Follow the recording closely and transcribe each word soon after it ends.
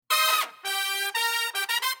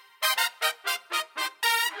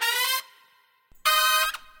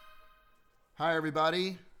Hi,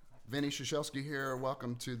 everybody. Vinny Shashelsky here.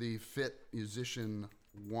 Welcome to the Fit Musician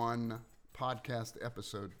 1 podcast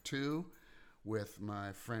episode 2 with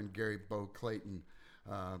my friend Gary Bo Clayton.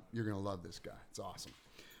 You're going to love this guy. It's awesome.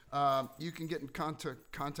 You can get in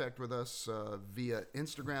contact with us via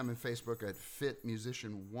Instagram and Facebook at Fit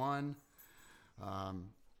Musician 1,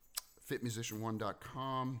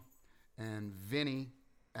 fitmusician1.com, and Vinny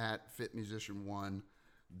at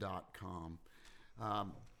fitmusician1.com.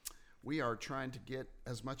 We are trying to get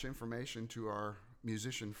as much information to our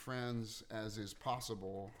musician friends as is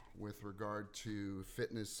possible with regard to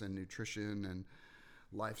fitness and nutrition and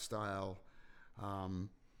lifestyle, and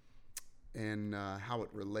how it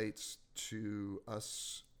relates to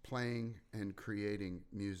us playing and creating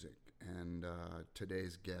music. And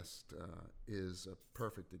today's guest is a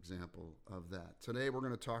perfect example of that. Today we're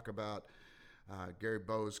going to talk about Gary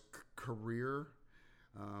Bo's career,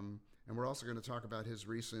 and we're also going to talk about his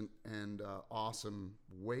recent and awesome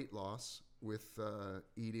weight loss with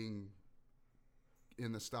eating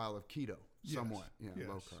in the style of keto, somewhat. Yeah, yes.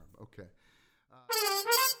 Low carb. Okay.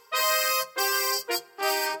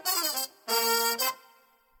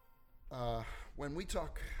 When we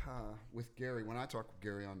talk with Gary, when I talk with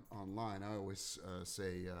Gary online, I always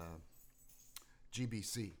say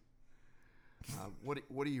GBC.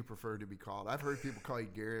 What do you prefer to be called? I've heard people call you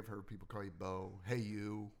Gary. I've heard people call you Bo. Hey,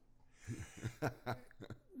 you.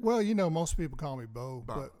 Well, most people call me Bo,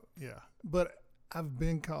 but I've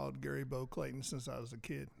been called Gary Bo Clayton since I was a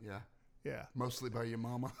kid. Yeah. Mostly by your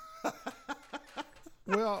mama.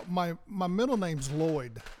 Well, my middle name's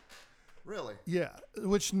Lloyd. Really? Yeah,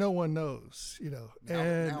 which no one knows,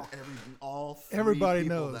 and all three everybody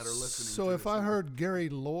people knows. That are listening. So if I heard Gary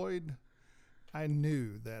Lloyd, I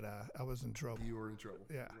knew that I was in trouble. You were in trouble.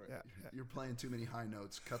 Yeah, right. Yeah. You're playing too many high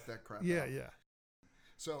notes. Cut that crap out. Yeah.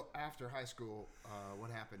 So after high school,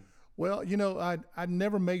 what happened? Well, I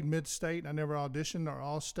never made mid-state. I never auditioned or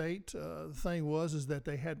all-state. The thing was that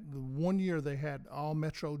they had the 1 year they had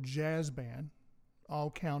all-metro jazz band,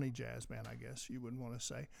 all-county jazz band, I guess you wouldn't want to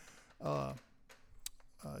say.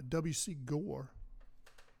 W.C. Gore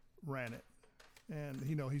ran it, and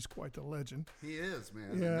he's quite the legend. He is,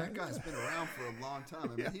 man. Yeah. That guy's been around for a long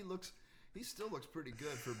time. I mean, he still looks pretty good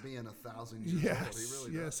for being 1,000 years old. He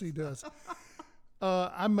really does. Yes, he does.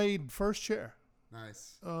 I made first chair.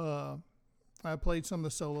 Nice. I played some of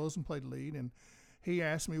the solos and played lead, and he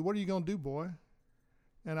asked me, "What are you gonna do, boy?"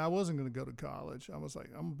 And I wasn't gonna go to college. I was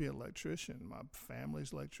like, "I'm gonna be an electrician. My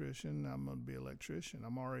family's electrician. I'm gonna be an electrician.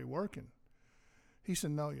 I'm already working." He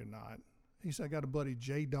said, "No, you're not." He said, "I got a buddy,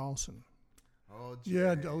 Jay Dawson." Oh, Jay.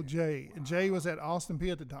 Yeah, Jay. Wow. And Jay was at Austin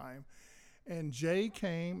Peay at the time, and Jay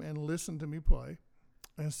came and listened to me play,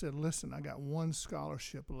 and said, "Listen, I got one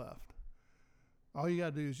scholarship left. All you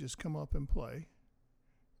got to do is just come up and play,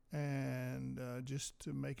 and just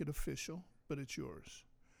to make it official, but it's yours."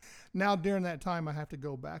 Now, during that time, I have to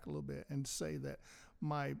go back a little bit and say that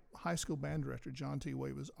my high school band director, John T.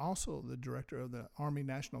 Wade, was also the director of the Army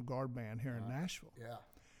National Guard Band here in Nashville. Yeah.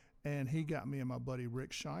 And he got me and my buddy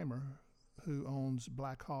Rick Scheimer, who owns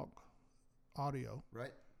Black Hawk Audio,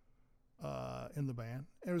 right, in the band.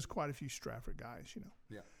 There was quite a few Stratford guys,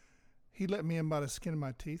 Yeah. He let me in by the skin of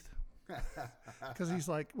my teeth. Because he's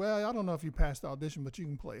like, "Well, I don't know if you passed the audition, but you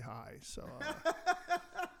can play high." So,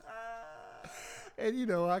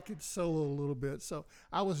 and I could solo a little bit. So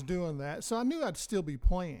I was doing that. So I knew I'd still be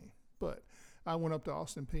playing, but I went up to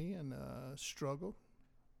Austin Peay and struggled.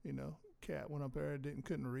 Cat went up there,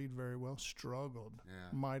 couldn't read very well, struggled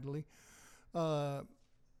mightily.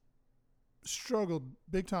 Struggled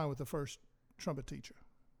big time with the first trumpet teacher.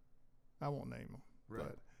 I won't name him, right.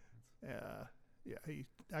 But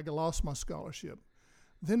I lost my scholarship.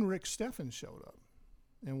 Then Rick Steffen showed up,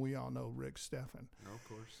 and we all know Rick Steffen. Oh, of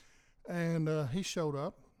course. And he showed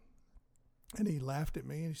up, and he laughed at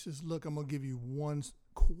me, and he says, "Look, I'm going to give you one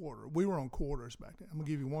quarter." We were on quarters back then. "I'm going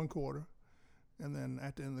to give you one quarter." And then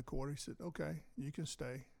at the end of the quarter, he said, "Okay, you can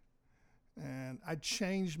stay." And I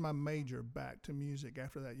changed my major back to music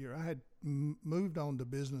after that year. I had moved on to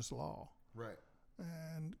business law. Right.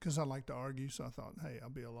 And because I like to argue, so I thought, hey, I'll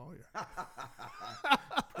be a lawyer.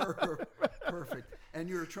 Perfect. And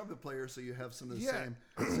you're a trumpet player, so you have some of the same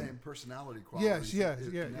personality qualities. Yes.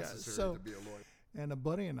 Necessary to be a lawyer. And a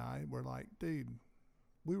buddy and I were like, dude,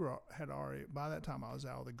 had already, by that time I was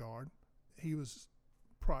out of the Guard. He was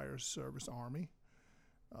prior service Army.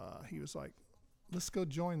 He was like, "Let's go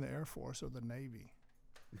join the Air Force or the Navy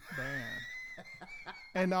band."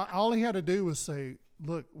 And all he had to do was say,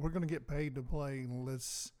 "Look, we're going to get paid to play.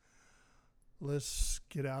 Let's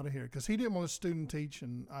get out of here." Because he didn't want to student teach,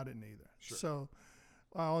 and I didn't either. Sure. So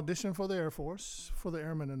I auditioned for the Air Force, for the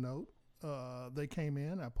Airman a Note. They came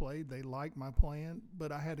in, I played, they liked my playing,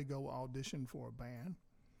 but I had to go audition for a band.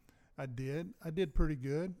 I did pretty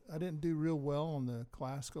good. I didn't do real well on the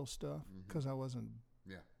classical stuff because I wasn't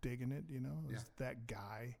digging it, I was that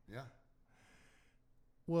guy. Yeah.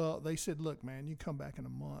 Well, they said, look, man, you come back in a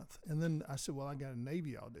month. And then I said, well, I got a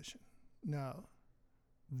Navy audition. Now,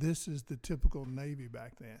 this is the typical Navy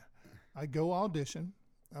back then. I go audition.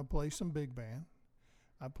 I play some big band.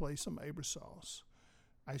 I play some Abersaws.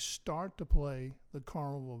 I start to play the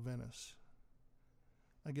Carnival of Venice.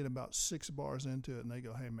 I get about 6 bars into it, and they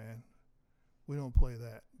go, hey, man, we don't play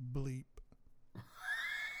that. Bleep.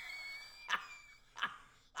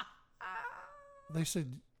 They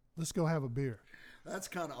said, let's go have a beer. That's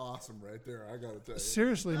kind of awesome right there, I got to tell you.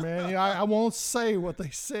 Seriously, man. I won't say what they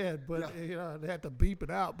said, but they had to beep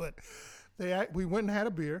it out. But we went and had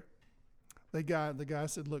a beer. The guy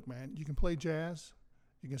said, look, man, you can play jazz,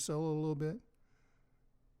 you can solo a little bit,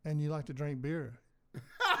 and you like to drink beer.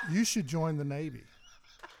 You should join the Navy.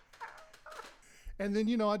 And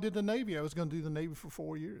then, I did the Navy. I was going to do the Navy for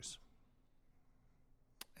 4 years.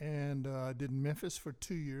 And I did Memphis for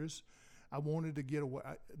 2 years. I wanted to get away.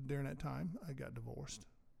 During that time, I got divorced.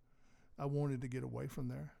 I wanted to get away from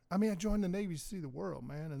there. I mean, I joined the Navy to see the world,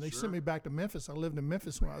 man. And they sent me back to Memphis. I lived in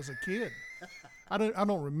Memphis when I was a kid. I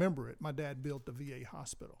don't remember it. My dad built the VA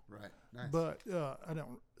hospital. Right. Nice. But I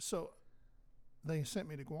don't. So they sent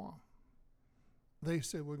me to Guam. They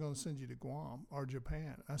said, we're going to send you to Guam or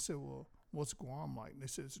Japan. I said, well, what's Guam like? And they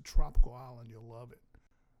said, it's a tropical island. You'll love it.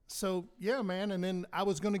 So, yeah, man. And then I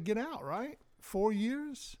was going to get out, right? 4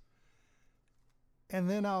 years. And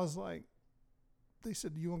then I was like, they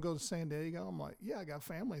said, do you want to go to San Diego? I'm like, yeah, I got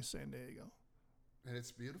family in San Diego. And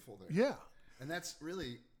it's beautiful there. Yeah. And that's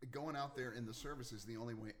really, going out there in the service is the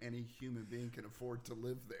only way any human being can afford to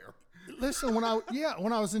live there. Listen, when I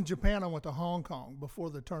was in Japan, I went to Hong Kong before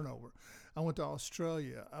the turnover. I went to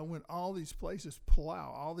Australia. I went all these places,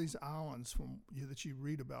 Palau, all these islands that you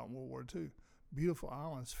read about in World War II. Beautiful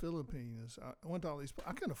islands, Philippines. I went to all these.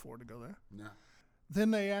 I couldn't afford to go there. No.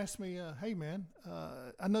 Then they asked me, hey, man,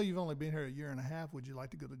 I know you've only been here a year and a half. Would you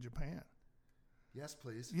like to go to Japan? Yes,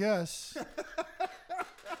 please. Yes.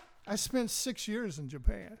 I spent 6 years in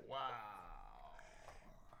Japan. Wow.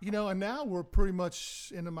 And now we're pretty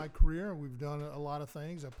much into my career. We've done a lot of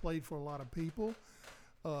things. I played for a lot of people.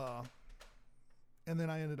 And then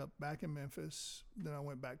I ended up back in Memphis. Then I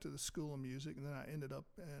went back to the School of Music. And then I ended up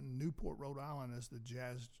in Newport, Rhode Island as the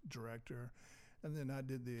jazz director. And then I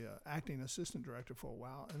did the acting assistant director for a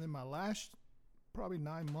while. And then my last probably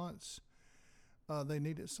 9 months, they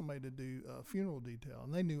needed somebody to do funeral detail.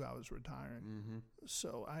 And they knew I was retiring. Mm-hmm.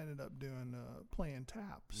 So I ended up doing playing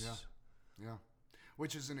taps. Yeah.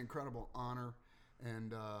 Which is an incredible honor.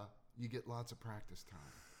 And you get lots of practice time.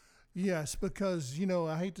 Yes, because,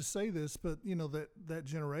 I hate to say this, but, that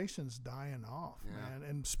generation's dying off, man.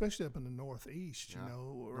 And especially up in the Northeast,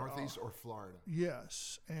 Northeast or Florida.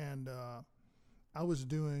 Yes. And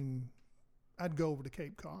I'd go over to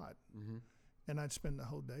Cape Cod, and I'd spend the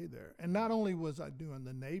whole day there. And not only was I doing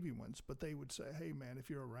the Navy ones, but they would say, hey, man, if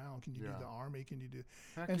you're around, can you do the Army? Can you do?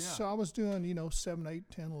 So I was doing, 7, 8,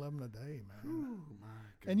 10, 11 a day, man. Ooh, my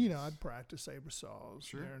goodness. And, I'd practice Abersaws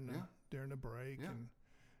during the break. Yeah. And,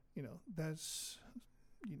 that's,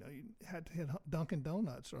 you had to hit Dunkin'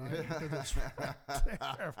 Donuts, right?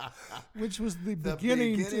 Which was the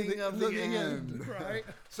beginning of the end. Right?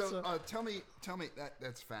 So tell me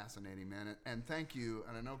that's fascinating, man. And thank you.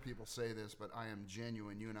 And I know people say this, but I am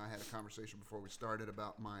genuine. You and I had a conversation before we started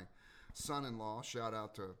about my son-in-law. Shout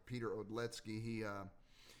out to Peter Odletsky.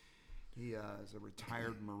 He is a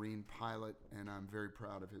retired Marine pilot, and I'm very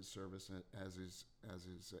proud of his service, as is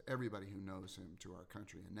everybody who knows him to our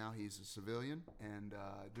country. And now he's a civilian and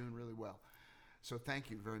doing really well. So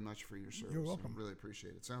thank you very much for your service. You're welcome. I really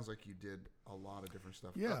appreciate it. Sounds like you did a lot of different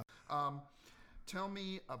stuff. Yeah. Tell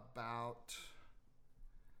me about.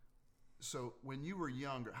 So when you were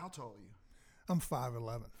younger, how tall are you? I'm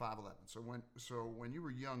 5'11". 5'11". So when you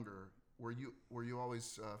were younger. Were you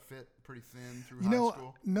always fit, pretty thin through high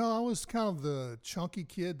school? No, I was kind of the chunky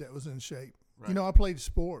kid that was in shape. Right. I played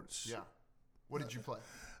sports. Yeah. What did you play?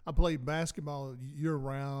 I played basketball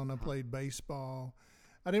year-round. I played baseball.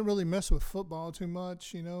 I didn't really mess with football too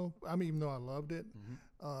much, even though I loved it.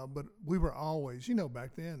 Mm-hmm. But we were always,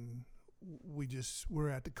 back then, we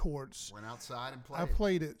were at the courts. Went outside and played. I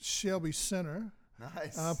played at Shelby Center.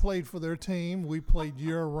 Nice. I played for their team. We played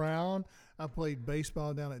year-round. I played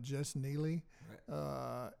baseball down at Just Neely.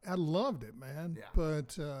 Right. I loved it, man. Yeah.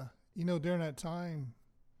 But, during that time,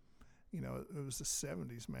 it was the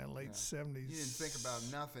 70s, man, late 70s. You didn't think about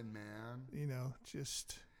nothing, man.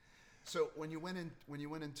 just... So when you went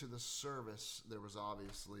into the service, there was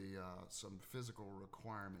obviously some physical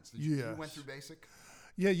requirements. You went through basic?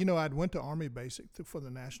 Yeah, I'd went to Army Basic for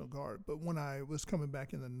the National Guard, but when I was coming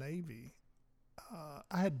back in the Navy,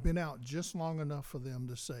 I had been out just long enough for them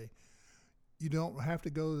to say, you don't have to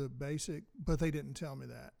go to basic, but they didn't tell me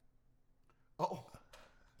that. Oh.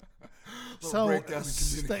 So,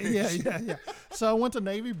 yeah. So I went to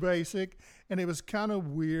Navy Basic, and it was kind of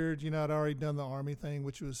weird. I'd already done the Army thing,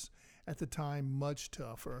 which was at the time much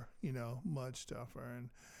tougher, much tougher.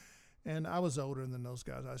 And I was older than those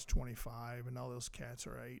guys. I was 25, and all those cats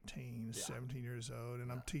are 18, 17 years old.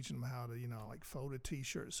 And I'm teaching them how to, like fold a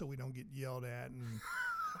T-shirt so we don't get yelled at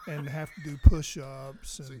and have to do push-ups.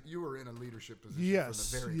 So you were in a leadership position from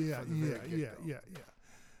the very get-go.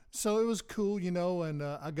 So it was cool, and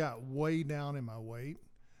I got way down in my weight.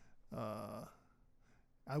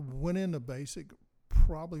 I went into basic,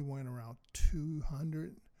 probably went around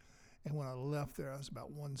 200, and when I left there, I was about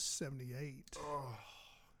 178. Oh,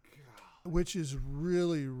 God. Which is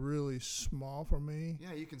really, really small for me.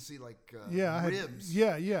 Yeah, you can see like ribs.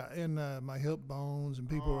 And my hip bones, and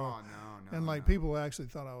people people actually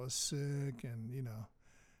thought I was sick, and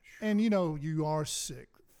you are sick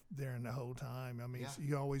during the whole time. I mean,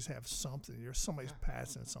 you always have something. Somebody's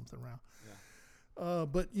passing something around. Yeah.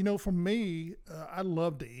 But for me, I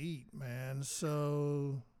love to eat, man.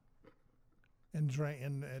 So, and drink,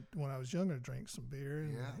 and when I was younger, I drank some beer,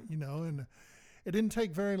 and, and it didn't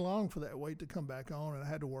take very long for that weight to come back on, and I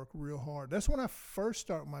had to work real hard. That's when I first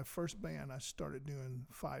started my first band. I started doing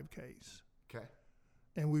 5Ks. Okay.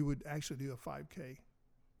 And we would actually do a 5K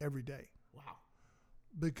every day. Wow.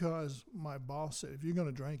 Because my boss said, if you're going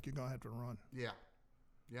to drink, you're going to have to run. Yeah.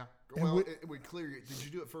 Yeah. Well, it would clear you. Did you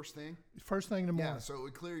do it first thing? First thing in the morning. Yeah, so it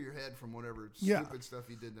would clear your head from whatever stupid stuff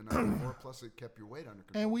you did the night before, plus it kept your weight under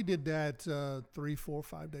control. And we did that 3, 4,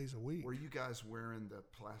 5 days a week. Were you guys wearing the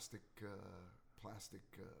plastic wrestling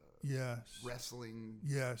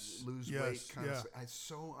lose weight kind of stuff?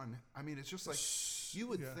 It's just like you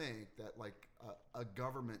would think that like a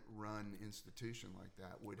government run institution like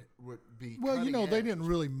that would be they didn't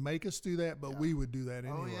really make us do that, but we would do that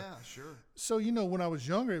anyway. Oh yeah, sure. So when I was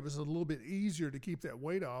younger, it was a little bit easier to keep that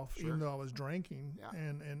weight off, even though I was drinking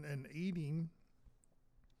and eating,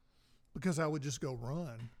 because I would just go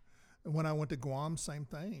run. And when I went to Guam, same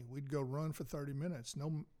thing. We'd go run for 30 minutes.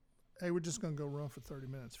 Hey, we're just going to go run for 30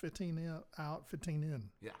 minutes. 15 out, 15 in.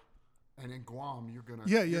 Yeah. And in Guam, you're going to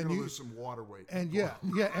lose some water weight. And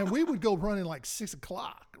and we would go running like 6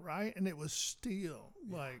 o'clock, right? And it was still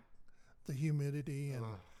like the humidity.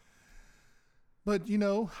 But,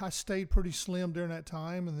 I stayed pretty slim during that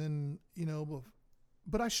time. And then,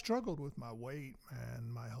 but I struggled with my weight, man,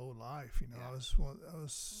 my whole life. I was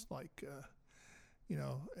like...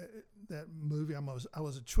 that movie, I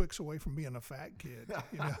was a Twix away from being a fat kid.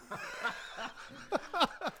 I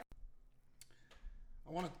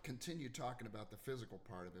want to continue talking about the physical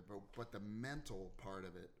part of it, but the mental part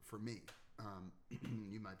of it for me,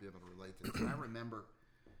 you might be able to relate to this. I remember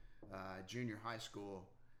junior high school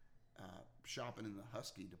shopping in the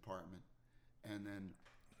Husky department, and then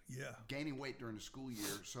gaining weight during the school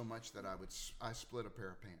year so much that I split a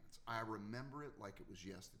pair of pants. I remember it like it was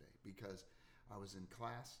yesterday because I was in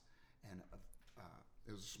class, and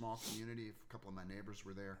it was a small community. A couple of my neighbors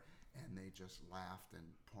were there, and they just laughed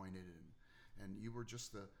and pointed, and you were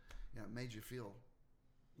just it made you feel.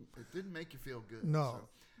 It didn't make you feel good. No. So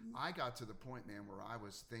I got to the point, man, where I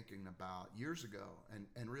was thinking about years ago,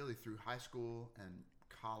 and really through high school and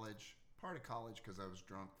college, part of college because I was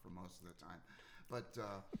drunk for most of the time, but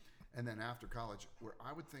and then after college, where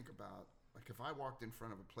I would think about, like, if I walked in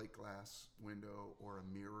front of a plate glass window or a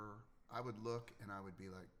mirror, I would look and I would be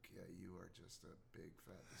like, yeah, you are just a big,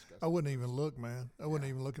 fat, disgusting. I wouldn't even look, man. I wouldn't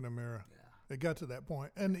even look in the mirror. Yeah. It got to that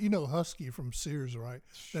point. And Husky from Sears, right?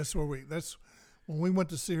 That's when we went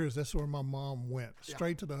to Sears, that's where my mom went,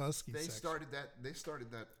 straight to the Husky section. They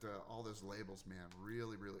started that all those labels, man,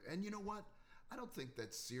 really, really. And you know what? I don't think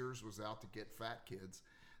that Sears was out to get fat kids.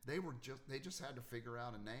 They just had to figure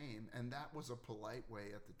out a name, and that was a polite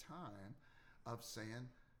way at the time of saying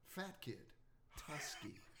fat kid,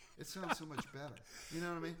 Husky. It sounds so much better. You know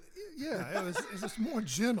what I mean? Yeah, it was just more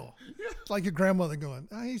gentle. It's like your grandmother going,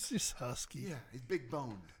 he's just Husky. Yeah, he's big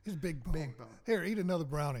boned. He's big boned. Big boned. Here, eat another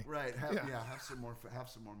brownie. Right. Have some more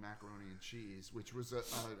macaroni and cheese, which was an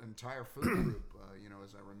entire food group.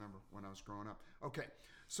 As I remember when I was growing up. Okay,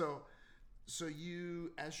 so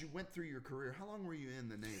you, as you went through your career, how long were you in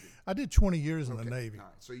the Navy? I did 20 years in the Navy. All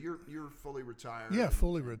right. So you're fully retired. Yeah,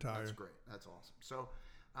 fully retired. That's great. That's awesome. So,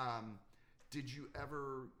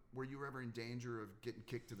 were you ever in danger of getting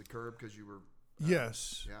kicked to the curb because you were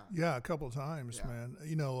Yes. Yeah. Yeah, a couple of times, Yeah. man.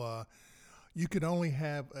 You could only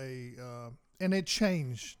have and it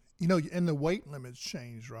changed, and the weight limits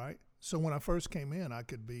changed, right? So when I first came in, I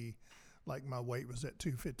could be, like my weight was at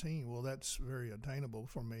 215. Well, that's very attainable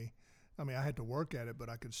for me. I mean, I had to work at it, but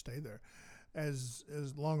I could stay there. As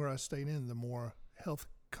longer I stayed in, the more health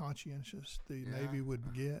conscientious the Navy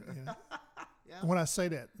would get. Yeah. When I say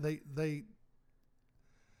that,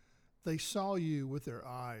 they saw you with their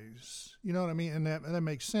eyes. You know what I mean? And that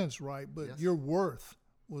makes sense, right? But Yes. your worth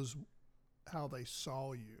was how they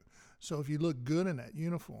saw you. So if you look good in that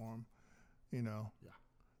uniform, Yeah.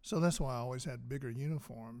 So that's why I always had bigger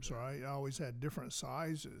uniforms, right? I always had different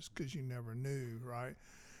sizes because you never knew, right?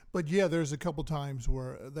 But yeah, there's a couple times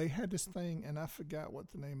where they had this thing, and I forgot what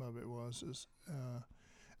the name of it was.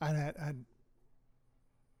 I'd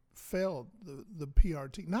failed the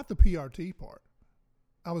PRT, not the PRT part.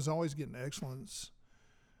 I was always getting excellence,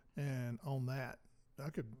 and on that, I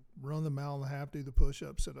could run the mile and a half, do the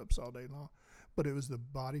push-ups, sit-ups all day long. But it was the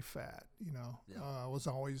body fat, Yeah. I was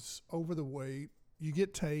always over the weight. You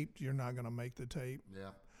get taped, you're not going to make the tape.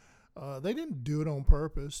 Yeah. They didn't do it on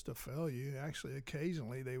purpose to fail you. Actually,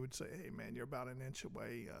 occasionally they would say, "Hey, man, you're about an inch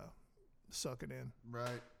away. Suck it in."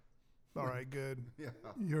 Right. All right, good. Yeah.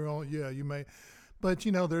 You're on. Yeah, you may. But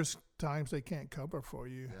there's times they can't cover for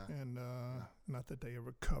you, Yeah. and not that they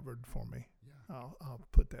ever covered for me. Yeah. I'll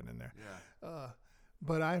put that in there. Yeah.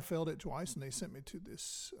 But I failed it twice, and they sent me to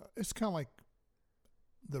this. It's kind of like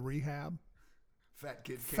the rehab. Fat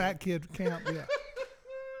kid. Fat kid camp, yeah.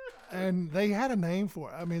 And they had a name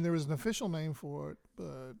for it. I mean, there was an official name for it,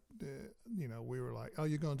 but we were like, "Oh,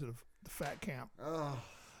 you're going to the fat camp." Oh.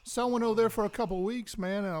 So I went over there for a couple of weeks,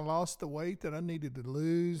 man, and I lost the weight that I needed to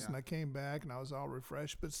lose, Yeah. and I came back and I was all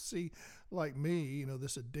refreshed. But see, like me,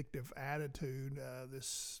 this addictive attitude,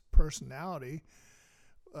 this personality,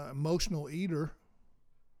 emotional eater,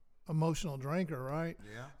 emotional drinker, right?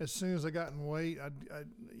 Yeah. As soon as I got in weight,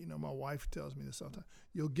 my wife tells me this all the time.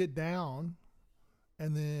 You'll get down,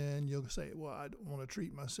 and then you'll say, "Well, I don't want to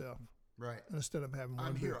treat myself." Right. Instead of having one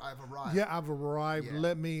I'm here. beer. I've arrived. Yeah, I've arrived. Yeah.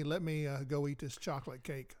 Let me go eat this chocolate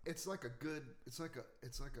cake. It's like a good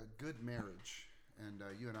marriage, and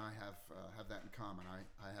you and I have that in common.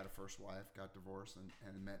 I had a first wife, got divorced,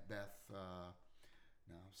 and met Beth now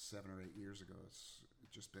 7 or 8 years ago. It's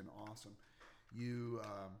just been awesome.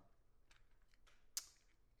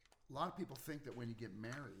 A lot of people think that when you get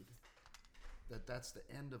married, that's the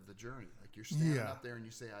end of the journey. Like you're standing up there and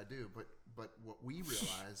you say "I do," but what we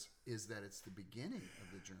realize is that it's the beginning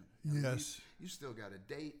of the journey. I mean, Yes. you still got to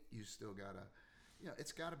date. You still got to,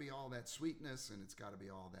 it's got to be all that sweetness, and it's got to be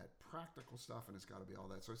all that practical stuff, and it's got to be all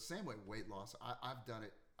that. So it's the same way weight loss. I've done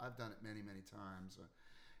it. I've done it many times.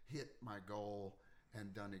 Hit my goal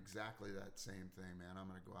and done exactly that same thing, man. I'm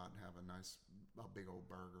going to go out and have a big old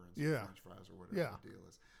burger and some French fries or whatever the deal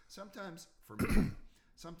is. Sometimes for me,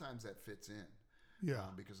 sometimes that fits in.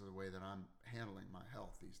 Yeah. Because of the way that I'm handling my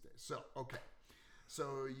health these days. So, okay.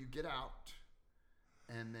 So you get out,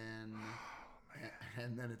 and then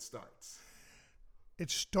it starts.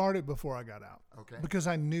 It started before I got out. Okay. Because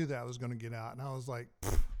I knew that I was going to get out, and I was like,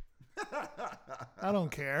 I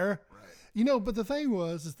don't care. Right. But the thing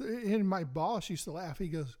was, and my boss used to laugh. He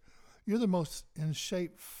goes, "You're the most in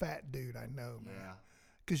shape fat dude I know, man. Yeah.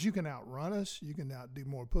 Because you can outrun us. You can do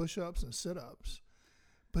more push-ups and sit-ups.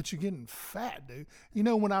 But you're getting fat, dude."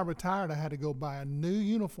 When I retired, I had to go buy a new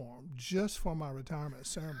uniform just for my retirement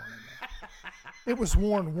ceremony, man. It was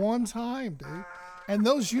worn one time, dude. And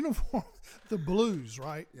those uniforms, the blues,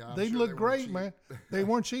 right? Yeah, they sure look they weren't great, cheap. man. They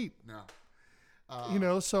weren't cheap. No.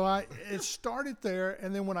 So it started there,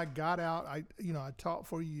 and then when I got out, I taught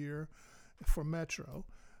for a year for Metro.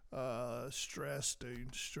 Stress,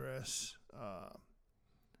 dude, stress.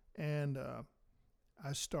 And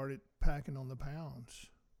I started packing on the pounds.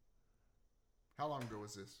 How long ago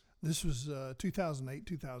was this? This was 2008,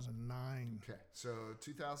 2009. Okay. So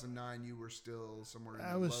 2009, you were still somewhere in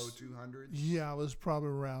I the was- low 200s? Yeah, I was probably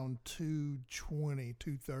around 220,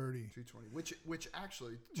 230. 220, which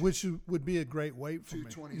actually Which would be a great weight for me.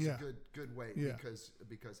 220 is a good weight Yeah. because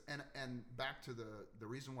back to the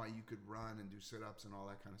reason why you could run and do sit-ups and all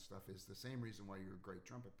that kind of stuff is the same reason why you're a great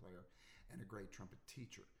trumpet player and a great trumpet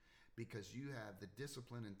teacher, because you have the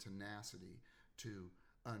discipline and tenacity to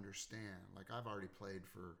understand. Like I've already played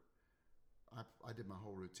for, I did my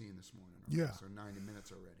whole routine this morning. Okay? Yeah. So 90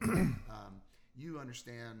 minutes already. You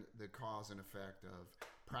understand the cause and effect of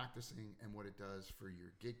practicing and what it does for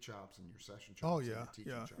your gig chops and your session chops. Oh, and yeah, your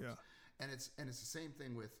teaching yeah, chops. yeah. And it's the same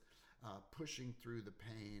thing with pushing through the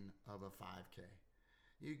pain of a 5K.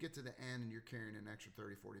 You get to the end and you're carrying an extra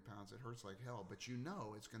 30, 40 pounds. It hurts like hell, but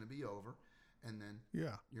it's going to be over. and then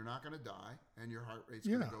Yeah. you're not going to die, and your heart rate's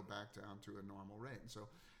Yeah. going to go back down to a normal rate. And so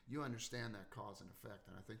you understand that cause and effect.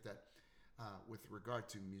 And I think that with regard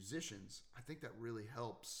to musicians, I think that really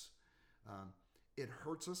helps. It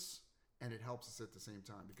hurts us and it helps us at the same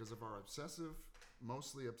time because of our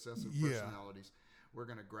mostly obsessive personalities. We're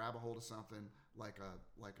going to grab a hold of something like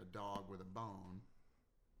a dog with a bone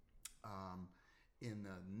in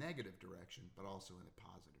the negative direction, but also in the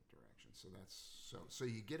positive direction. So so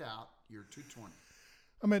you get out, you're 220.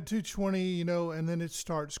 I'm at 220, and then it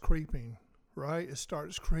starts creeping, right? It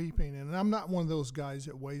starts creeping. And I'm not one of those guys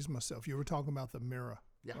that weighs myself. You were talking about the mirror,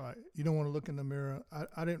 right? You don't want to look in the mirror.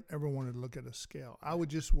 I didn't ever want to look at a scale. I would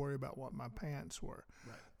just worry about what my pants were.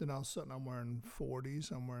 Right. Then all of a sudden I'm wearing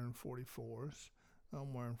 40s, I'm wearing 44s,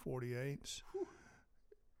 I'm wearing 48s. Whew.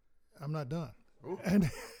 I'm not done. Ooh. And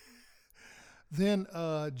then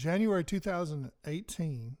January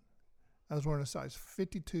 2018, I was wearing a size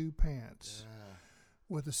 52 pants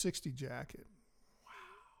with a 60 jacket.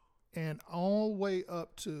 Wow. And all the way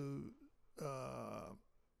up to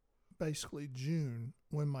basically June,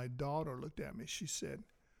 when my daughter looked at me, she said,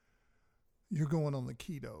 "You're going on the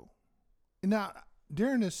keto." Now,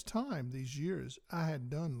 during this time, these years, I had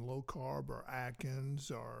done low carb or Atkins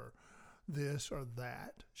or this or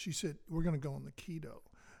that. She said, "We're going to go on the keto,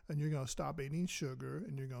 and you're going to stop eating sugar,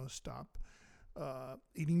 and you're going to stop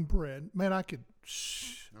eating bread." Man, I can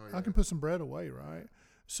put some bread away, right?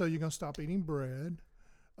 So you're going to stop eating bread.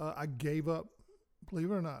 I gave up, believe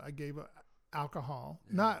it or not, alcohol.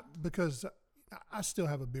 Yeah. Not because I still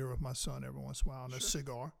have a beer with my son every once in a while and a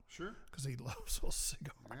cigar. Sure. Because he loves those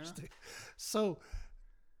cigars. Yeah. So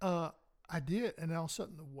I did, and all of a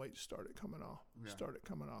sudden the weight started coming off.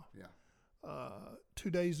 Yeah. 2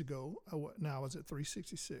 days ago, I was at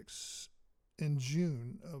 366 in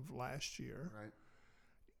June of last year. Right.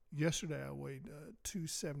 Yesterday I weighed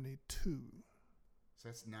 272. So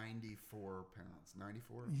that's 94 pounds.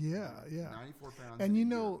 94? Yeah. 94 pounds. And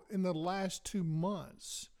in the last 2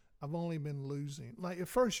 months, I've only been losing. Like at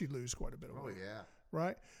first you lose quite a bit of weight. Oh, yeah.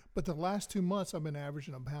 Right? But the last 2 months I've been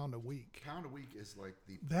averaging a pound a week. Pound a week is like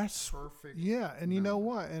that's perfect. Yeah. And you know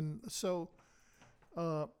what? And so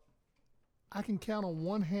I can count on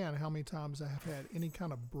one hand how many times I have had any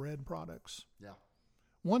kind of bread products. Yeah.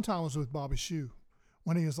 One time I was with Bobby Shue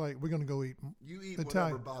when he was like, "We're going to go eat." You eat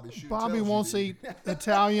Italian. Whatever Bobby Shue Bobby tells wants to eat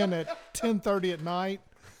Italian at 10:30 at night.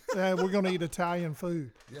 We're going to eat Italian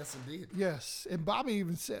food. Yes, indeed. Yes. And Bobby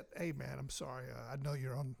even said, "Hey, man, I'm sorry. I know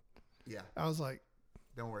you're on." Yeah. I was like,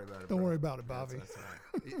 "Don't worry about it. Don't worry about it, Bobby." That's all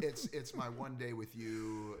right. It's my one day with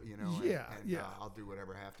you, and I'll do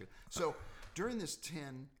whatever I have to. So during this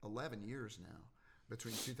 10, 11 years now,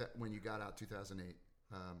 between when you got out 2008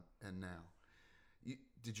 and now,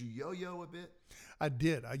 did you yo-yo a bit? I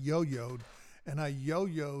did. I yo-yoed, and I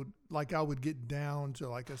yo-yoed like I would get down to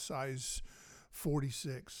like a size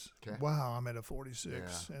 46. Okay. Wow, I'm at a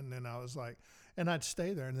 46. Yeah. And then I was like, and I'd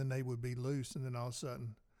stay there, and then they would be loose, and then all of a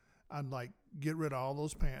sudden I'd like get rid of all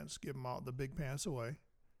those pants, give them all the big pants away,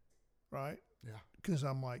 right? Yeah. Because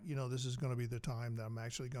I'm like, this is going to be the time that I'm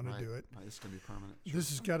actually going to do it. Right. It's going to be permanent. Sure. This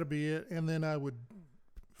has got to be it. And then I would,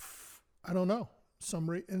 I don't know,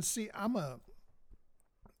 and see,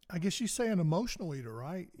 I guess you say an emotional eater,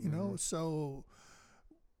 right? So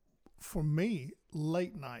for me,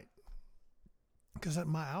 late night, because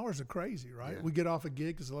my hours are crazy, right? Yeah. We get off a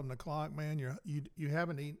gig, it's 11 o'clock, man. You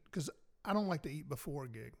haven't eaten, because I don't like to eat before a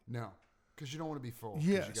gig. No. Because you don't want to be full.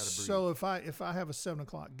 Yes. You so if I have a 7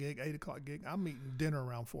 o'clock gig, 8 o'clock gig, I'm eating dinner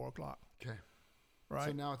around 4 o'clock. Okay. Right.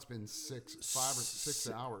 So now it's been 5 or 6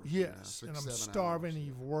 hours. Yes. And I'm starving, and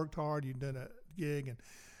you've worked hard, you've done a gig, and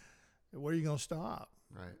where are you going to stop?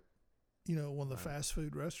 Right. One of the fast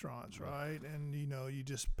food restaurants, right? And, you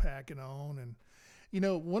just pack it on. And,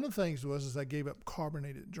 one of the things is I gave up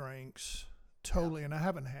carbonated drinks. Totally, and I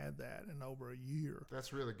haven't had that in over a year.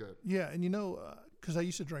 That's really good. Yeah, and because I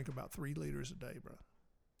used to drink about 3 liters a day, bro.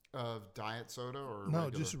 Of diet soda or no,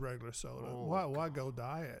 regular? Just regular soda. Oh, why go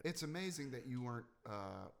diet? It's amazing that you weren't.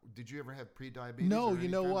 Did you ever have pre-diabetes? No, you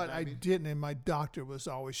know what? I didn't, and my doctor was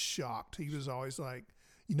always shocked. He was always like,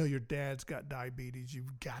 your dad's got diabetes.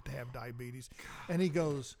 You've got to have diabetes. And he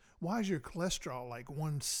goes, "Why is your cholesterol like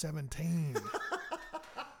 117?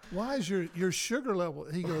 Why is your sugar level?"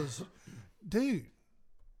 He goes, "Dude,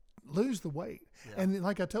 lose the weight." Yeah. And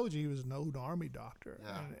like I told you, he was an old Army doctor.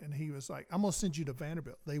 Yeah. And he was like, "I'm going to send you to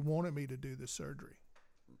Vanderbilt." They wanted me to do the surgery.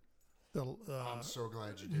 I'm so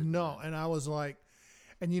glad you did. No, and I was like,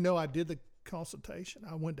 and I did the consultation.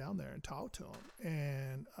 I went down there and talked to him.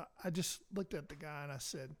 And I just looked at the guy and I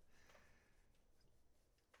said,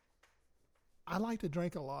 "I like to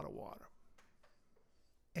drink a lot of water.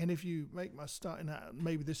 And if you make my stomach, and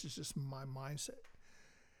maybe this is just my mindset,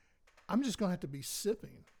 I'm just going to have to be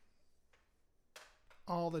sipping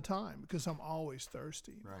all the time because I'm always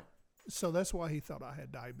thirsty. Right. So that's why he thought I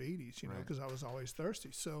had diabetes, you know, Right. because I was always thirsty.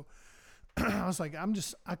 So I was like,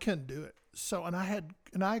 I couldn't do it. So, and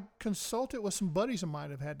I consulted with some buddies of mine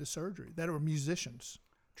that have had the surgery that were musicians,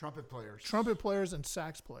 Trumpet players and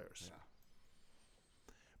sax players. Yeah.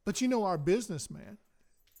 But you know, our businessman,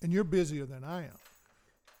 and you're busier than I am.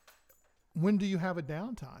 When do you have a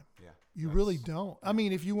downtime? Yeah. You really don't. I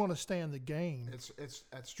mean, if you want to stay in the game, That's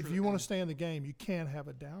true. if you want to stay in the game, you can't have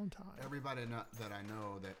a downtime. Everybody that I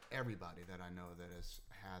know that has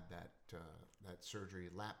had that surgery,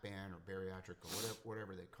 lap band or bariatric or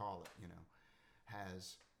whatever they call it, you know,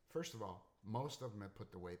 has, first of all, most of them have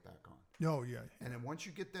put the weight back on. Oh yeah. And then once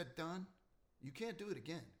you get that done, you can't do it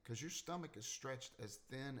again because your stomach is stretched as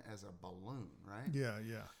thin as a balloon, right? Yeah,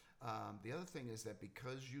 yeah. The other thing is that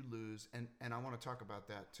because you lose, and I want to talk about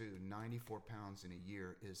that too, 94 pounds in a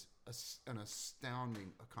year is an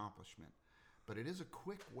astounding accomplishment. But it is a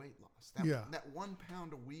quick weight loss. That 1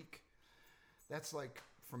 pound a week, that's like,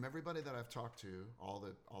 from everybody that I've talked to, all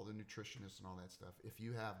the nutritionists and all that stuff, if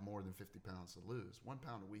you have more than 50 pounds to lose, 1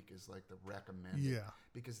 pound a week is like the recommended. Yeah.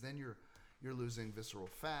 Because then you're losing visceral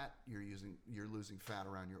fat, you're losing fat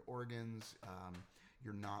around your organs,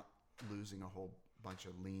 you're not losing a whole bunch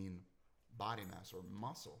of lean body mass or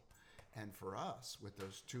muscle. And for us,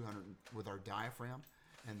 with our diaphragm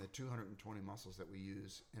and the 220 muscles that we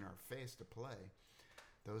use in our face to play,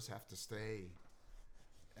 those have to stay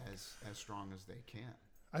as strong as they can.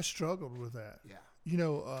 I struggled with that. Yeah. You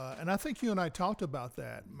know, and I think you and I talked about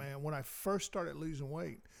that, man, when I first started losing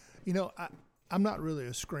weight. You know, I'm not really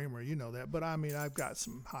a screamer, you know that, but I mean, I've got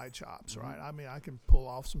some high chops, right? I mean, I can pull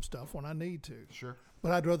off some stuff when I need to. Sure.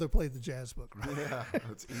 But I'd rather play the jazz book, right? Yeah,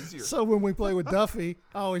 it's easier. So when we play with Duffy,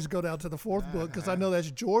 I always go down to the fourth book because I know that's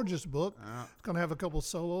George's book. It's going to have a couple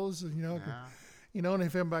solos, and, you know, and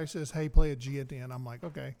if everybody says, hey, play a G at the end, I'm like,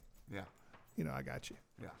 okay. Yeah. You know, I got you.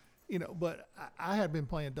 Yeah. You know, but I had been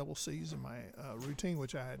playing double C's in my routine,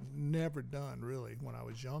 which I had never done really when I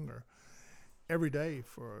was younger, every day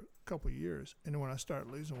for a couple of years. And then when I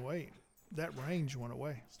started losing weight, that range went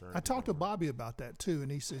away. I talked to Bobby about that too, and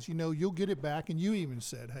he says, you know, you'll get it back. And you even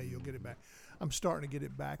said, hey, you'll get it back. I'm starting to get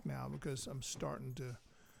it back now because I'm starting to,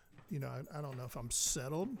 you know, I don't know if I'm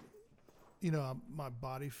settled. You know, my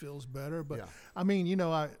body feels better. But, I mean, you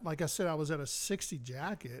know, like I said, I was at a 60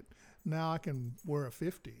 jacket. Now I can wear a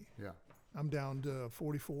 50. Yeah. I'm down to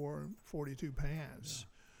 44, 42 pounds.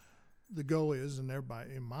 Yeah. The goal is, and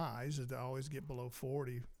everybody in my eyes, is to always get below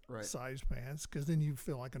 40 size pants, because then you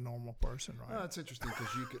feel like a normal person, right? Oh, that's interesting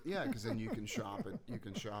because because then you can shop at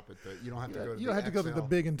the. You don't have to go to. You don't have to go to the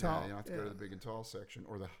big and tall. Yeah, you don't have to go to the big and tall section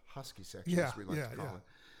or the husky section, as we like to call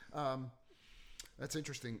it. That's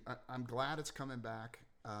interesting. I'm glad it's coming back.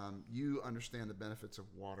 You understand the benefits of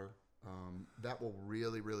water. That will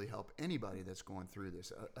really, really help anybody that's going through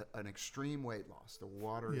this. An extreme weight loss. The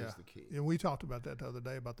water is the key. And we talked about that the other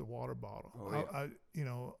day about the water bottle. Oh, yeah. I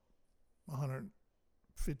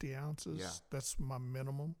 150 ounces. Yeah. That's my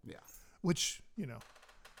minimum. Yeah. Which, you know.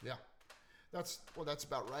 Yeah. That's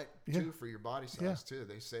about right too for your body size too.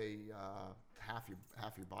 They say half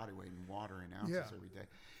your body weight in water in ounces every day.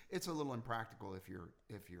 It's a little impractical if you're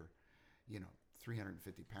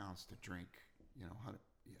 350 pounds to drink 100.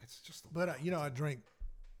 Yeah, it's just. But I drink.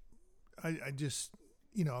 I just,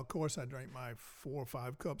 of course, I drink my 4 or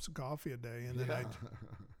 5 cups of coffee a day, and then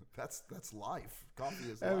that's life.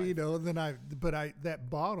 Coffee is life. Then that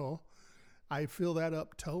bottle, I fill that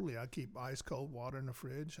up totally. I keep ice cold water in the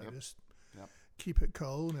fridge. I just keep it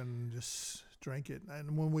cold and just drink it.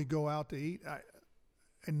 And when we go out to eat, I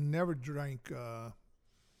never drink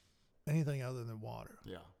anything other than water.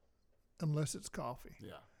 Yeah. Unless it's coffee.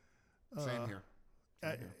 Yeah. Same here.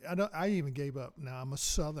 I even gave up. Now I'm a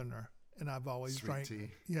Southerner, and I've always drank tea.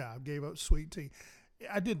 Yeah, I gave up sweet tea.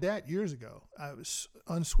 I did that years ago. I was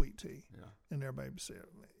unsweet tea. Yeah. And everybody would say,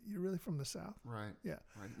 "You're really from the South?" Right. Yeah.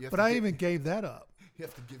 Right. But I even gave that up. You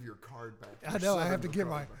have to give your card back. I know. I have to give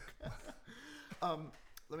my.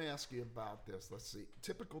 Let me ask you about this. Let's see.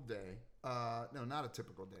 Typical day. No, not a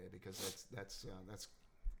typical day because that's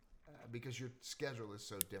because your schedule is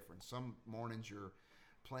so different. Some mornings you're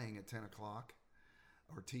playing at 10 o'clock.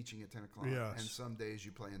 Or teaching at 10 o'clock, and some days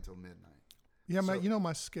you play until midnight. Yeah,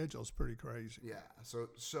 my schedule's pretty crazy. Yeah,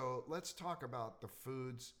 so let's talk about the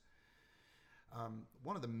foods.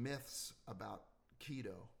 One of the myths about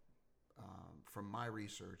keto, from my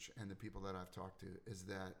research and the people that I've talked to, is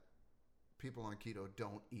that people on keto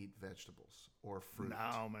don't eat vegetables or fruit.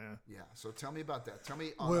 No, man. Yeah. So tell me about that. Tell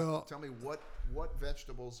me what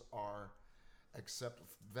vegetables are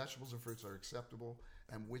vegetables and fruits are acceptable,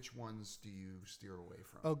 and which ones do you steer away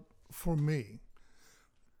from? For me,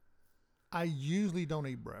 I usually don't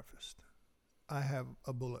eat breakfast. I have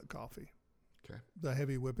a bullet coffee. Okay. The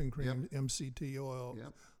heavy whipping cream, MCT oil,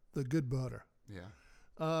 the good butter.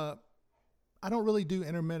 Yeah. I don't really do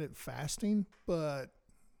intermittent fasting, but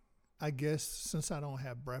I guess since I don't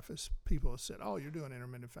have breakfast, people have said, "Oh, you're doing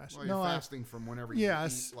intermittent fasting." Well, you're fasting from whenever you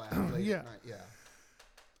eat late at night. Yeah.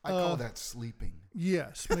 I call that sleeping.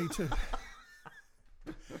 Yes, me too.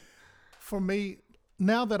 For me,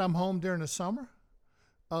 now that I'm home during the summer,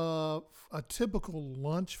 a typical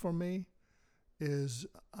lunch for me is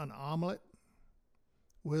an omelet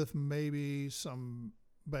with maybe some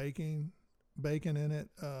bacon in it,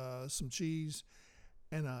 some cheese,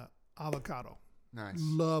 and a avocado. Nice.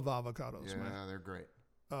 Love avocados, man. Yeah, they're great.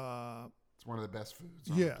 It's one of the best foods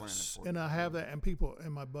on the planet. Yes, and I have that, and people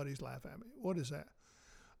and my buddies laugh at me. What is that?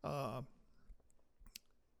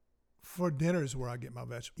 For dinner is where I get my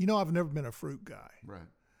vegetables. You know, I've never been a fruit guy. Right.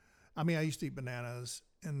 I mean, I used to eat bananas,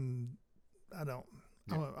 and I don't.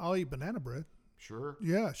 Yeah. I'll eat banana bread. Sure.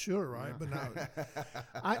 Yeah, sure, right. Yeah.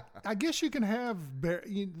 Banana. I guess you can have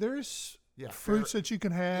there's fruits that you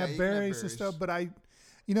can have, berries and stuff, but I've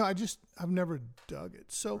never dug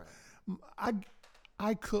it. So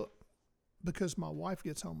I cook because my wife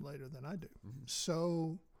gets home later than I do. Mm-hmm.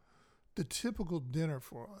 So the typical dinner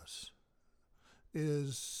for us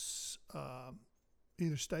is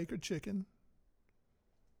either steak or chicken,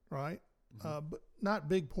 right? Mm-hmm. But not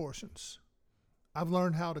big portions. I've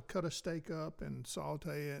learned how to cut a steak up and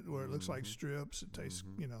saute it where it looks like strips. It tastes,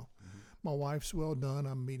 my wife's well done.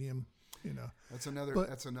 I'm medium, That's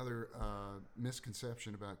another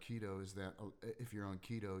misconception about keto is that if you're on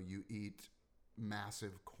keto, you eat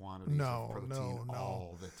massive quantities of protein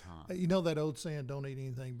all the time. You know that old saying, don't eat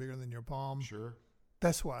anything bigger than your palm? Sure.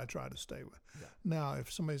 That's why I try to stay with. Yeah. Now,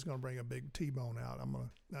 if somebody's going to bring a big T-bone out, I'm going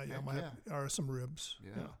to, or some ribs.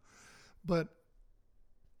 Yeah. But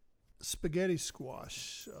spaghetti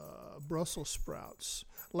squash, Brussels sprouts.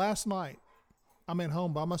 Last night, I'm at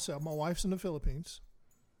home by myself. My wife's in the Philippines.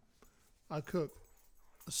 I cooked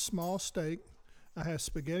a small steak. I had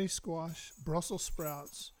spaghetti squash, Brussels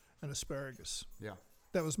sprouts, and asparagus. Yeah.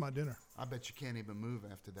 That was my dinner. I bet you can't even move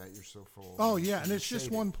after that. You're so full. Oh, yeah, and it's just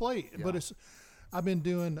one plate. Yeah. But I've been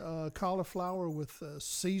doing cauliflower with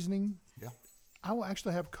seasoning. Yeah. I will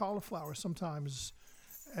actually have cauliflower sometimes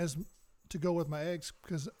to go with my eggs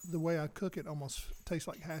because the way I cook it almost tastes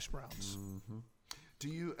like hash browns. Mm-hmm. Do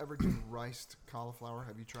you ever do riced cauliflower?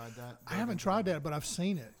 Have you tried that? I haven't tried that, but I've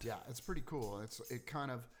seen it. Yeah, it's pretty cool.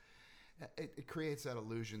 It creates that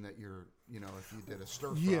illusion that you're, if you did a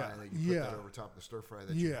stir fry, that you put that over top of the stir fry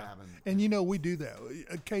that you haven't. And we do that.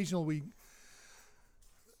 Occasionally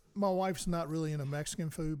my wife's not really into Mexican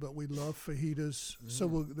food, but we love fajitas. Mm.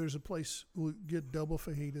 So there's a place we'll get double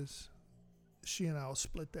fajitas. She and I will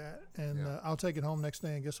split that, and I'll take it home next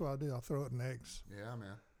day. And guess what I'll do? I'll throw it in eggs. Yeah,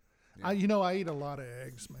 man. Yeah. I eat a lot of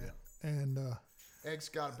eggs, man. Yeah. And eggs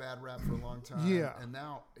got a bad rap for a long time. Yeah. And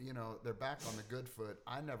now they're back on the good foot.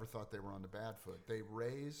 I never thought they were on the bad foot. They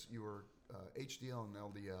raise your HDL and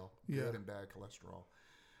LDL, good and bad cholesterol,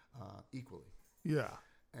 equally. Yeah.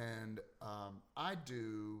 And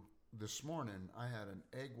this morning, I had an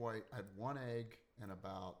egg white. I had one egg and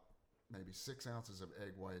about maybe 6 ounces of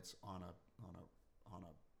egg whites on a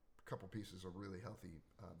couple pieces of really healthy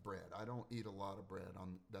bread. I don't eat a lot of bread.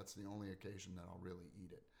 That's the only occasion that I'll really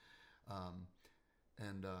eat it.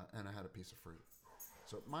 And I had a piece of fruit.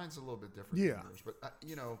 So mine's a little bit different than yours. But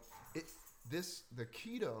the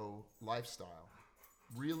keto lifestyle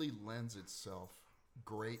really lends itself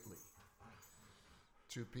greatly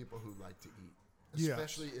to people who like to eat,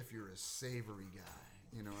 especially if you're a savory guy.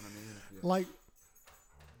 You know what I mean?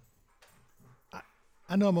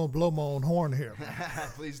 I know I'm gonna blow my own horn here.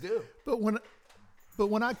 Please do. But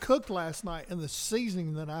when I cooked last night and the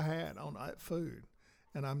seasoning that I had on that food,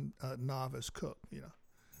 and I'm a novice cook,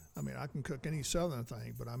 I mean I can cook any southern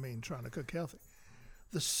thing, but I mean trying to cook healthy.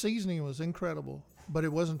 The seasoning was incredible, but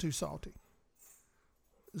it wasn't too salty.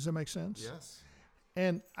 Does that make sense? Yes.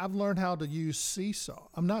 And I've learned how to use sea salt.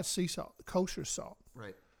 I'm not sea salt, kosher salt.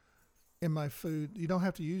 Right. In my food, you don't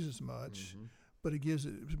have to use as much, but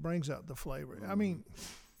it brings out the flavor. I mean,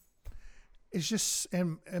 it's just,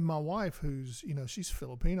 and my wife, who's she's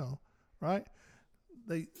Filipino, right?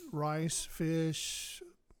 They rice, fish,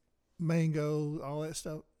 mango, all that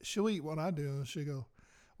stuff. She'll eat what I do, and she'll go,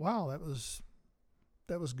 "Wow, that was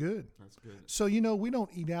good." That's good. So we don't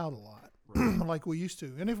eat out a lot. like we used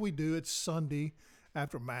to. And if we do, it's Sunday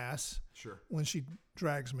after Mass. Sure. When she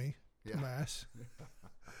drags me to Mass.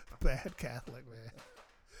 Bad Catholic, man.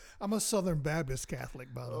 I'm a Southern Baptist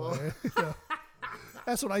Catholic, by the way. You know,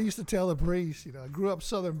 that's what I used to tell the priest. You know, I grew up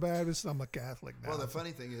Southern Baptist. I'm a Catholic now. Well, the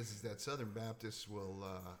funny thing is that Southern Baptists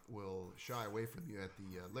will shy away from you at the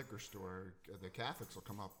liquor store. The Catholics will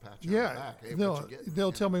come up, pat you on the back. Hey,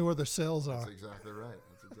 they'll tell me where the cells are. That's exactly right.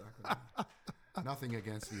 Nothing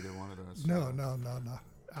against either one of those. No.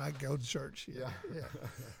 I go to church. Yeah.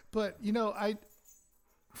 But you know,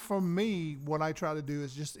 for me, what I try to do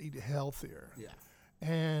is just eat healthier. Yeah.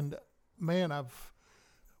 And man,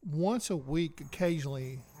 once a week,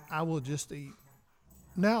 occasionally, I will just eat.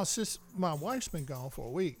 Now, since my wife's been gone for a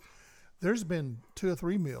week, there's been 2 or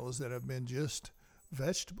 3 meals that have been just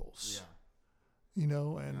vegetables. Yeah. You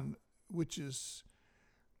know, and which is,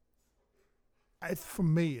 for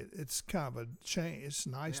me, it's kind of a change. It's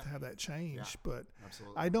nice to have that change, but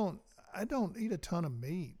absolutely. I don't eat a ton of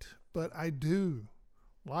meat, but I do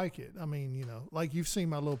like it. I mean, you know, like you've seen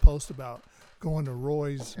my little post about going to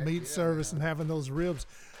Roy's meat service and having those ribs.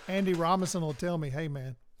 Andy Robinson will tell me, hey,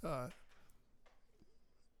 man,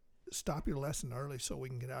 stop your lesson early so we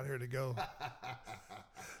can get out here to go.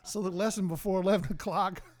 So the lesson before 11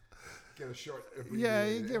 o'clock. Get a short. You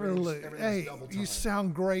give her a look. Hey, you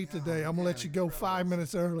sound great today. I'm going to let you go 5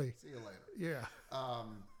 minutes early. See you later. Yeah.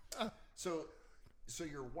 So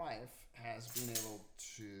your wife has been able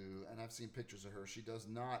to, and I've seen pictures of her, she does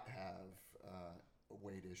not have a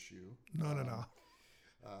weight issue. No.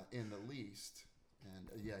 In the least.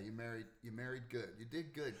 And you married good. You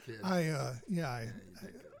did good, kid.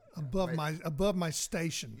 Above my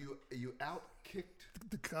station. You outkicked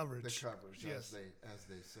the coverage. Yes. as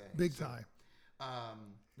they say. Big time.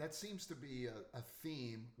 That seems to be a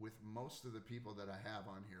theme with most of the people that I have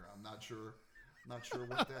on here. I'm not sure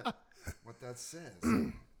what that says.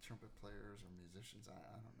 Trumpet players or musicians, I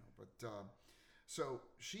don't know. But so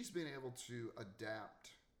she's been able to adapt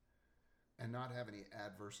and not have any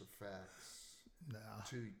adverse effects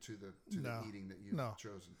to the eating that you've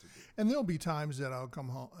chosen to do. And there'll be times that I'll come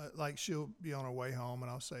home, like she'll be on her way home, and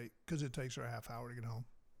I'll say, because it takes her a half hour to get home,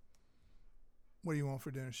 what do you want for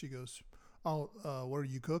dinner? She goes, what are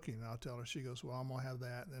you cooking? And I'll tell her. She goes, well, I'm going to have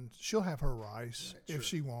that. And she'll have her rice if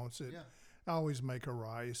she wants it. Yeah. I always make her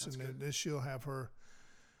rice. That's and then she'll have her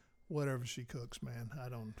whatever she cooks, man. I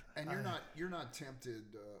don't. And you're not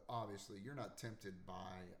tempted, obviously, you're not tempted by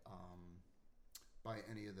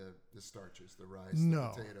any of the starches, the rice,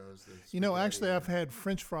 the potatoes. The actually, I've had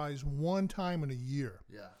French fries one time in a year.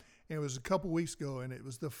 Yeah. And it was a couple weeks ago, and it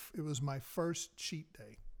was my first cheat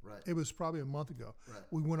day. Right. It was probably a month ago. Right.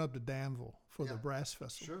 We went up to Danville for the brass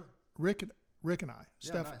festival. Sure. Rick and I,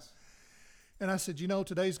 Steph. Nice. And I said,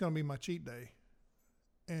 today's going to be my cheat day.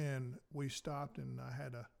 And we stopped, and I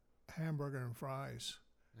had a hamburger and fries.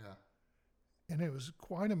 Yeah. And it was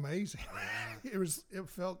quite amazing. It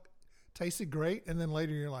tasted great, and then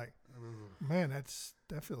later you're like, man, that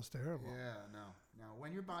feels terrible. Yeah, no.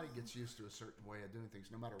 When your body gets used to a certain way of doing things,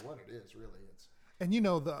 no matter what it is, really, it's. And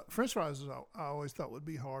the French fries I always thought would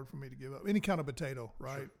be hard for me to give up. Any kind of potato,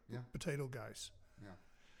 right? Sure. Yeah. Potato guys. Yeah.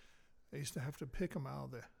 I used to have to pick them out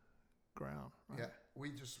of the ground. Right? Yeah,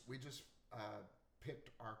 we just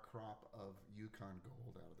picked our crop of Yukon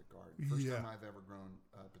Gold out of the garden. First time I've ever grown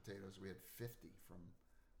potatoes. We had 50 from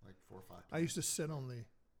like 4 or 5 plants. I used to sit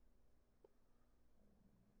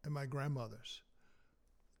and my grandmother's,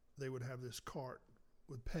 they would have this cart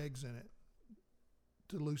with pegs in it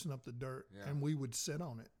to loosen up the dirt, and we would sit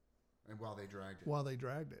on it. And while they dragged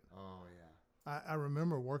it? Oh, yeah. I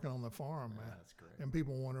remember working on the farm, man. That's great. And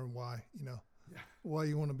people wondering why, why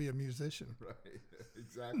you want to be a musician. Right,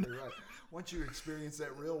 exactly right. Once you experience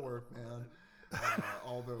that real work, man,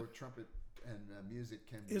 although trumpet and music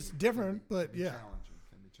can be... It's different, but challenging.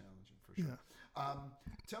 Can be challenging, for sure. Yeah.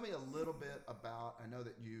 Tell me a little bit about, I know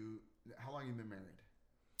that how long have you been married?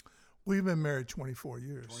 We've been married 24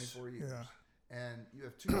 years. 24 years. Yeah. And you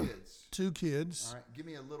have 2 kids. 2 kids. All right. Give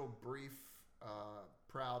me a little brief,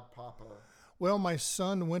 proud papa. Well, my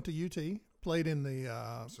son went to UT, played in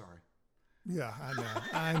the... Sorry. Yeah, I know.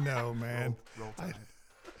 I know, man. Roll Tide.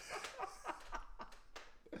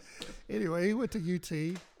 Anyway, he went to UT.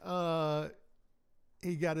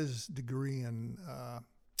 He got his degree in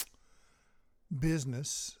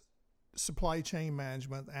business, supply chain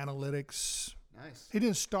management, analytics. Nice. He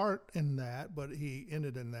didn't start in that, but he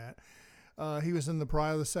ended in that. He was in the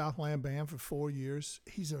Pride of the Southland band for 4 years.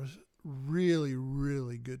 He's a really,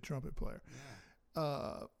 really good trumpet player.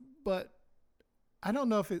 Yeah. But I don't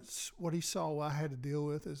know if it's what he saw I had to deal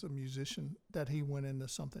with as a musician that he went into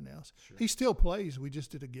something else. Sure. He still plays. We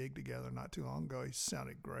just did a gig together not too long ago. He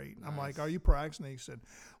sounded great. Nice. I'm like, are you practicing? He said,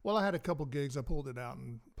 well, I had a couple gigs. I pulled it out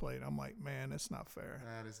and played. I'm like, man, that's not fair.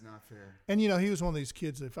 That is not fair. And, you know, he was one of these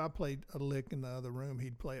kids that if I played a lick in the other room,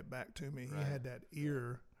 he'd play it back to me. Right. He had that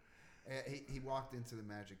ear. He walked into the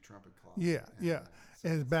Magic Trumpet Club. Yeah.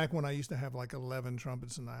 And back when I used to have like 11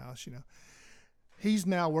 trumpets in the house, you know. He's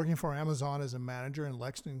now working for Amazon as a manager in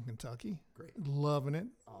Lexington, Kentucky. Great. Loving it.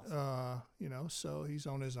 Awesome. You know, so he's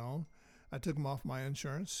on his own. I took him off my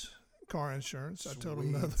insurance, car insurance. I told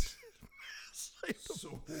him nothing.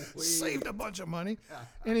 Saved a bunch of money.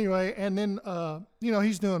 Anyway, and then, you know,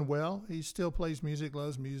 he's doing well. He still plays music,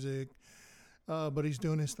 loves music, but he's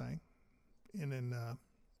doing his thing. And then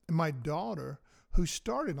my daughter, who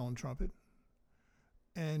started on trumpet,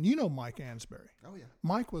 and you know Mike Ansberry. Oh, yeah.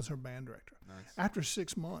 Mike was her band director. Nice. After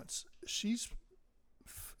 6 months, she's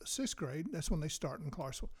sixth grade. That's when they start in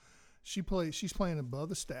Clarksville. She's playing above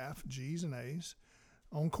the staff, G's and A's,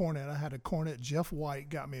 on cornet. I had a cornet. Jeff White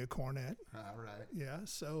got me a cornet. All right. Yeah,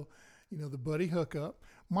 so, you know, the buddy hookup.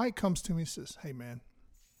 Mike comes to me and says, hey, man,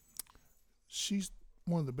 she's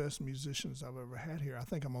one of the best musicians I've ever had here. I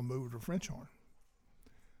think I'm going to move her to French horn.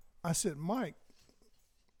 I said, Mike,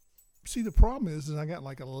 see, the problem is I got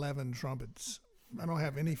like 11 trumpets. I don't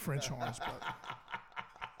have any French horns. But.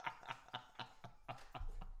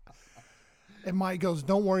 And Mike goes,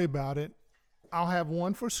 don't worry about it. I'll have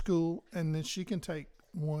one for school, and then she can take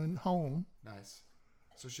one home. Nice.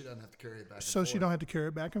 So she doesn't have to carry it back and So forth. she don't have to carry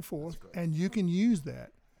it back and forth. That's great. And you can use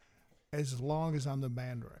that as long as I'm the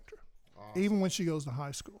band director, Awesome. even when she goes to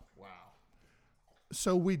high school. Wow.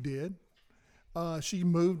 So we did. She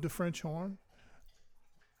moved to French horn.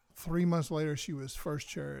 3 months later, she was first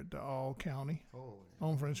chair at the All County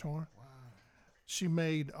on French horn. Wow. She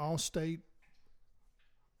made All State.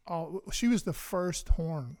 She was the first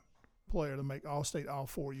horn player to make All State all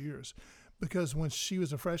 4 years, because when she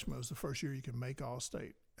was a freshman, it was the first year you could make All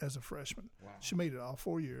State as a freshman. Wow. She made it all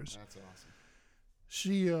 4 years. That's awesome.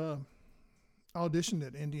 She auditioned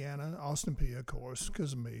at Indiana, Austin Peay, of course,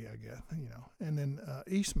 because of me, I guess, you know, and then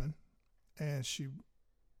Eastman, and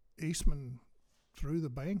Eastman threw the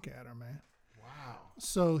bank at her, man. Wow.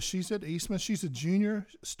 So she's at Eastman. She's a junior,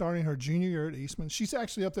 starting her junior year at Eastman. She's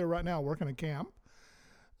actually up there right now working at camp,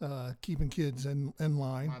 keeping kids in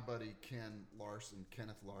line. My buddy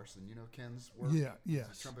Kenneth Larson. You know Ken's work? Yeah, yes.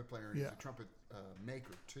 He's a trumpet player. And Yeah. He's a trumpet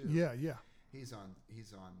maker too. Yeah. He's a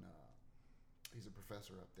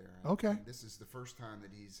professor up there. Okay. And this is the first time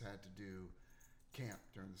that he's had to do camp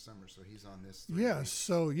during the summer, so he's on this. Yeah.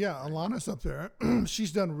 So Alana's up there.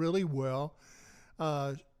 She's done really well.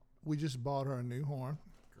 We just bought her a new horn.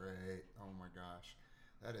 Great. Oh my gosh.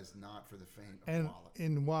 That is not for the faint of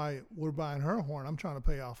And wallet. why we're buying her a horn, I'm trying to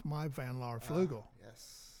pay off my Van Laar flugel.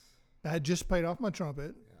 Yes. I had just paid off my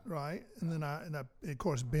trumpet, right? And then I, of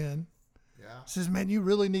course, Ben Yeah. says, man, you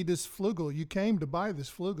really need this flugel. You came to buy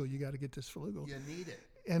this flugel. You got to get this flugel. You need it.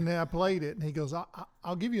 And then I played it, and he goes,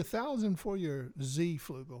 I'll give you $1,000 for your Z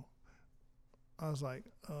flugel. I was like,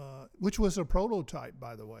 which was a prototype,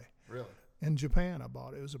 by the way. Really? In Japan, I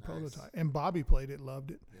bought it. It was a prototype. And Bobby played it, loved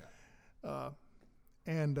it. Yeah.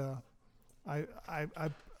 I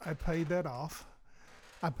paid that off.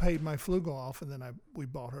 I paid my flugel off, and then we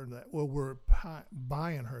bought her that. Well, we're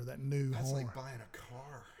buying her that new That's horn. like buying a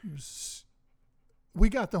car. We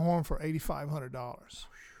got the horn for $8,500.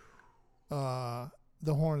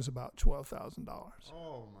 The horn is about $12,000.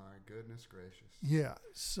 Oh my goodness gracious. Yeah,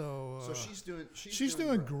 so she's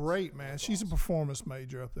doing great, man. That's She's awesome. a performance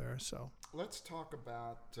major up there. So Let's talk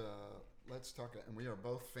about and we are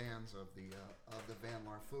both fans of the Van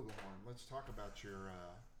Laar flugelhorn. Let's talk about your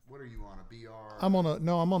what are you on, a BR? I'm on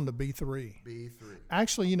the B3. B3.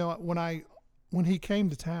 Actually, you know, when he came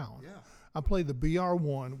to town, Yeah. I played the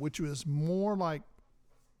BR1, which was more like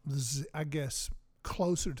the Z, I guess,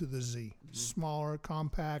 closer to the Z, smaller,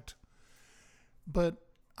 compact. But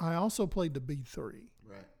I also played the B3.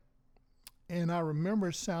 Right. And I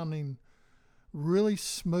remember sounding really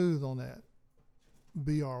smooth on that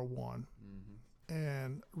BR1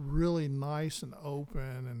 and really nice and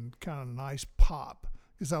open and kind of nice pop,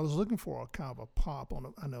 because I was looking for a kind of a pop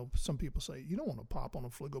on I know some people say you don't want a pop on a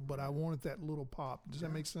flugel, but I wanted that little pop. Does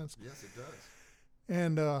that make sense? Yes, it does.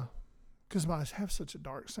 And because I have such a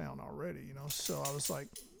dark sound already, you know, so I was like,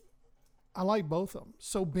 I like both of them.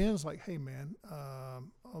 So Ben's like, hey, man,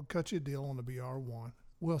 I'll cut you a deal on the BR1.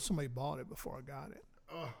 Well, somebody bought it before I got it.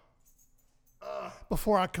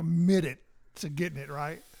 Before I committed to getting it,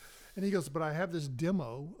 right? And he goes, but I have this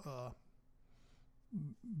demo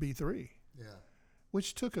B3. Yeah.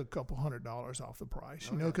 which took a couple $100 off the price,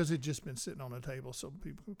 because it'd just been sitting on the table so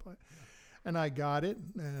people could play. And I got it,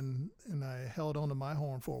 and I held onto my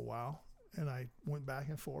horn for a while, and I went back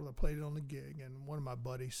and forth. I played it on the gig, and one of my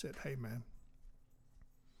buddies said, "Hey, man,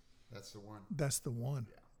 that's the one." That's the one.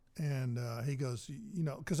 Yeah. And he goes,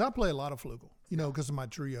 because I play a lot of flugel, because of my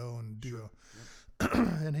trio and duo. Sure.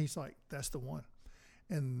 Yep. And he's like, "That's the one."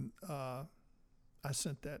 And I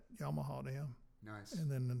sent that Yamaha to him. Nice. And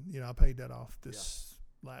then, I paid that off this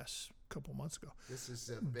last couple months ago. This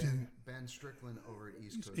is Ben Strickland over at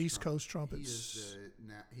East Coast Trumpets.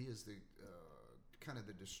 He is the kind of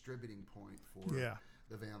the distributing point for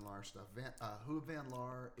the Van Laar stuff. Who Van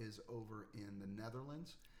Laar is over in the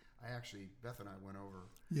Netherlands. Beth and I went over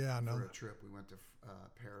for a trip. We went to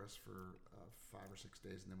Paris for 5 or 6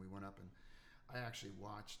 days, and then we went up, and I actually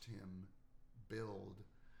watched him build.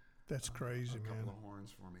 That's crazy, man. A couple man. of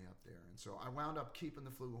horns for me up there. And so I wound up keeping the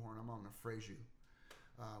flugelhorn. I'm on a Fraisiu,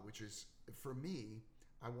 which is, for me,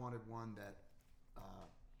 I wanted one that,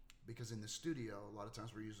 because in the studio, a lot of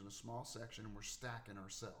times we're using a small section and we're stacking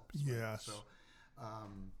ourselves. Right? Yes. So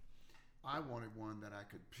I wanted one that I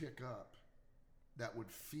could pick up that would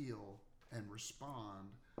feel and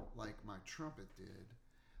respond like my trumpet did,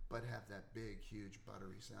 but have that big, huge,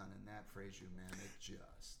 buttery sound. And that Fraisiu, man, it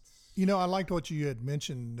just... I liked what you had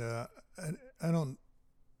mentioned on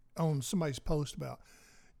somebody's post about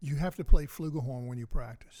you have to play flugelhorn when you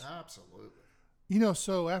practice. Absolutely.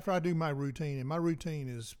 So after I do my routine, and my routine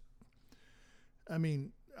is,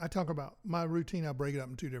 I talk about my routine, I break it up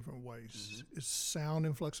in 2 different ways. Mm-hmm. It's sound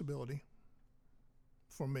and flexibility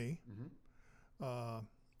for me. Mm-hmm.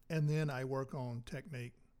 And then I work on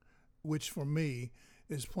technique, which for me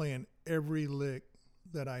is playing every lick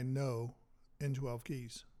that I know in 12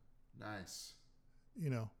 keys. Nice.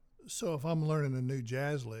 So if I'm learning a new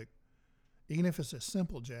jazz lick, even if it's a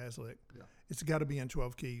simple jazz lick, it's got to be in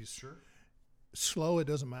 12 keys. Sure. Slow, it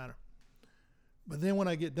doesn't matter. But then when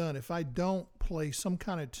I get done, if I don't play some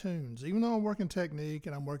kind of tunes, even though I'm working technique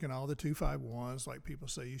and I'm working all the 2-5-1s like people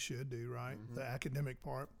say you should do, right? Mm-hmm. The academic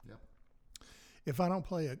part. Yep. If I don't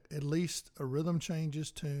play at least a rhythm changes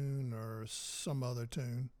tune or some other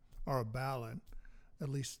tune or a ballad, at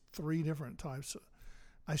least 3 different types of,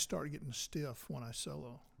 I start getting stiff when I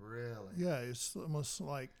solo. Really? Yeah, it's almost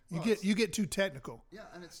like you get too technical. Yeah,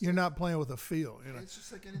 and you're not playing with a feel. It's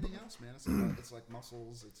just like anything else, man. It's like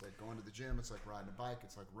muscles. It's like going to the gym. It's like riding a bike.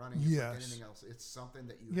 It's like running. It's like anything else. It's something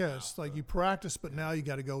that you. Yeah, it's like you practice, but now you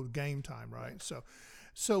got to go game time, right?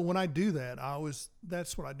 So when I do that,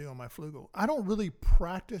 that's what I do on my flugel. I don't really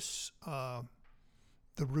practice the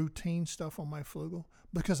routine stuff on my flugel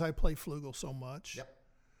because I play flugel so much. Yep.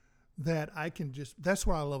 That I can that's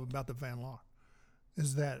what I love about the Van Laar,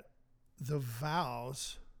 is that the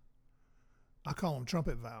vowels, I call them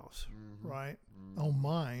trumpet vowels, mm-hmm. right? Mm-hmm. On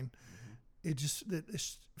mine, mm-hmm.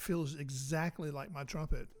 it feels exactly like my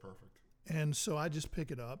trumpet. Perfect. And so I just pick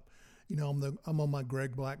it up. I'm on my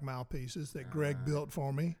Greg Black mouthpieces that Greg built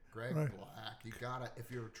for me. Greg Black, you gotta, if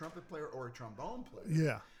you're a trumpet player or a trombone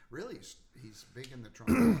player. Really, he's big in the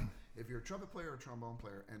trombone. If you're a trumpet player or a trombone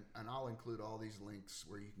player, and I'll include all these links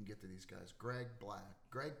where you can get to these guys. Greg Black.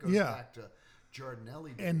 Greg goes back to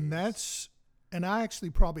Giardinelli days. And I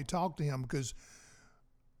actually probably talked to him because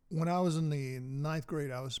when I was in the 9th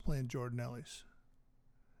grade, I was playing Giardinelli's.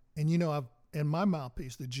 And in my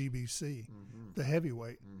mouthpiece, the GBC, mm-hmm. the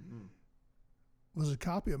heavyweight, mm-hmm. was a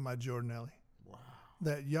copy of my Giardinelli. Wow.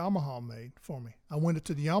 That Yamaha made for me. I went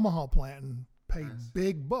to the Yamaha plant and paid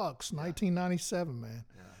big bucks, 1997, man.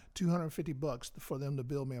 Yeah. $250 for them to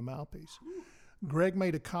build me a mouthpiece. Whew. Greg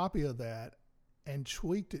made a copy of that and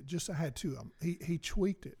tweaked it. I had 2 of them. He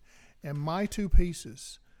tweaked it. And my 2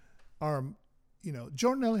 pieces are,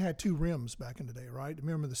 Giardinelli had 2 rims back in the day, right?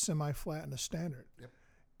 Remember the semi-flat and the standard? Yep.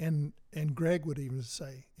 And Greg would even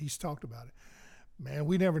say, he's talked about it, man,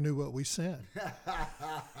 we never knew what we sent.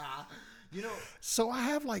 So I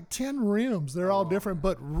have like 10 rims. They're all different,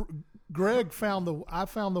 but Greg I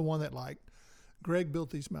found the one that Greg built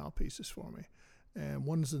these mouthpieces for me, and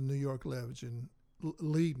one's the New York Legend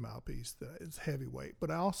lead mouthpiece that is heavyweight. But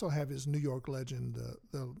I also have his New York Legend,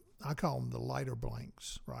 I call them the lighter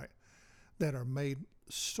blanks, right, that are made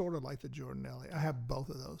sort of like the Giardinelli. I have both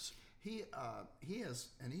of those. He has,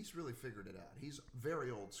 and he's really figured it out. He's very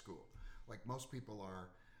old school. Like most people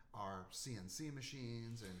are CNC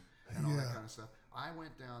machines and all that kind of stuff. I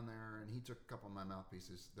went down there and he took a couple of my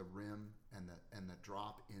mouthpieces, the rim and the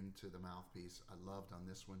drop into the mouthpiece. I loved on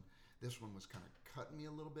this one. This one was kind of cutting me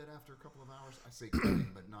a little bit after a couple of hours. I say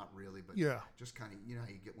cutting, but not really. But just kind of, how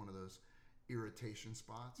you get one of those irritation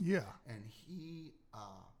spots. Yeah. And he,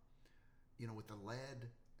 with the lead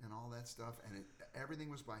and all that stuff, and everything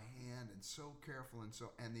was by hand and so careful and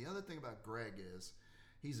the other thing about Greg is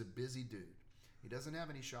he's a busy dude. He doesn't have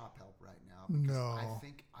any shop help right now because No.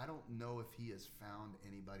 I don't know if he has found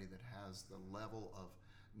anybody that has the level of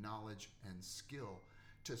knowledge and skill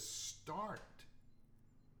to start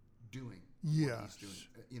doing what he's doing.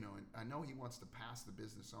 And I know he wants to pass the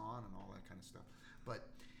business on and all that kind of stuff, but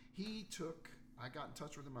I got in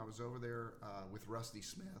touch with him. I was over there with Rusty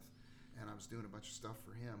Smith, and I was doing a bunch of stuff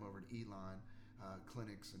for him over at Elon,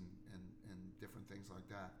 clinics and different things like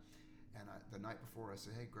that. And the night before, I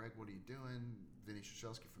said, "Hey, Greg, what are you doing?" Vinny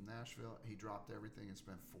Shashelsky from Nashville. He dropped everything and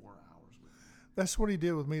spent 4 hours with me. That's what he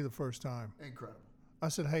did with me the first time. Incredible. I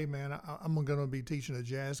said, "Hey, man, I'm going to be teaching a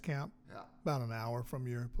jazz camp about an hour from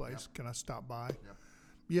your place. Yep. Can I stop by?" Yep.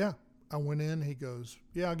 Yeah. I went in. He goes,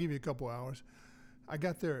 "Yeah, I'll give you a couple hours." I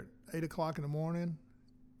got there at 8 o'clock in the morning.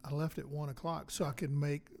 I left at 1 o'clock so I could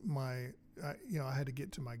make I had to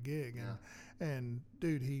get to my gig. And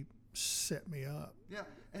dude, he set me up. Yeah,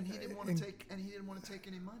 and he didn't want to take any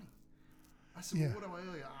money. I said, "Well, what do I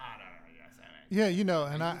owe you?" I don't know. Yeah, and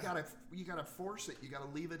you gotta force it. You gotta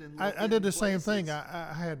leave it in. I did the same thing.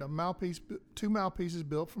 I had a two mouthpieces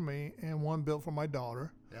built for me, and one built for my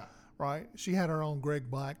daughter. Yeah. Right. She had her own Greg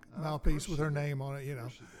Black mouthpiece with her name on it.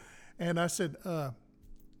 And I said, "I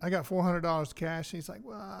got $400 cash." And he's like,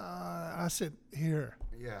 "Well," I said, "Here."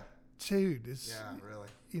 Yeah. Dude, really.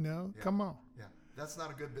 Come on. Yeah, that's not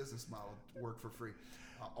a good business model. Work for free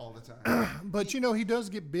all the time. But he does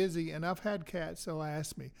get busy, and I've had cats that'll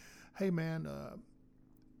ask me, "Hey, man,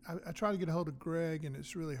 I try to get a hold of Greg, and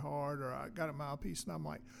it's really hard, or I got a mouthpiece," and I'm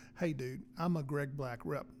like, "Hey, dude, I'm a Greg Black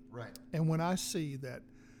rep." Right. And when I see that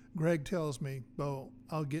Greg tells me, "Bo,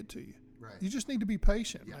 I'll get to you," right. You just need to be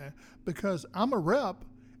patient, man, because I'm a rep,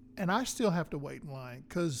 and I still have to wait in line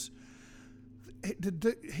because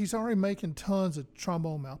he's already making tons of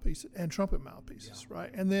trombone mouthpieces and trumpet mouthpieces,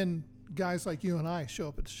 right? And then guys like you and I show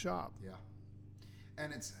up at the shop. Yeah.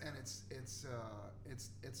 And it's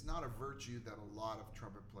not a virtue that a lot of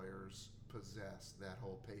trumpet players possess, that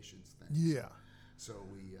whole patience thing. Yeah. So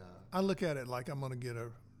I look at it like I'm going to get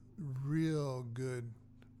a real good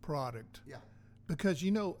product. Yeah. Because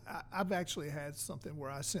I've actually had something where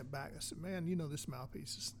I sent back. I said, "Man, this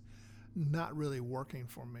mouthpiece is not really working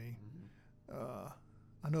for me.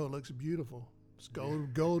 I know it looks beautiful. It's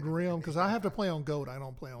gold rim, because I have to play on gold. I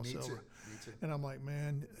don't play on silver." Me too. And I'm like,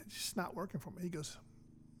 "Man, it's just not working for me." He goes,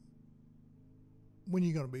 "When are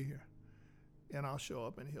you going to be here?" And I'll show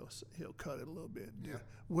up, and he'll cut it a little bit. Yeah.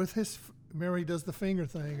 With his, Mary does the finger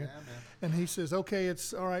thing. Yeah, and, man. and he says, "Okay,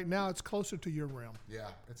 it's all right. Now it's closer to your rim."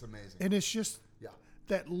 Yeah, it's amazing. And it's just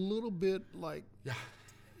that little bit like,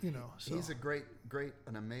 So. He's a great,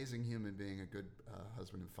 an amazing human being, a good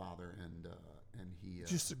husband and father, and he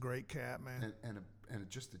just a great cat, man, and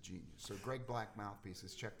just a genius. So Greg Black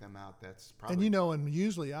mouthpieces, check them out. That's probably and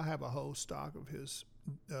usually I have a whole stock of his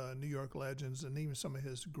New York legends and even some of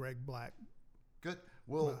his Greg Black. Good.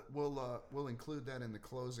 We'll include that in the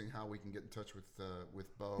closing. How we can get in touch with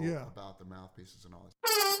Bo about the mouthpieces and all that.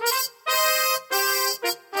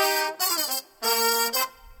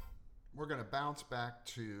 We're going to bounce back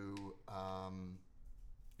to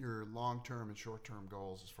your long-term and short-term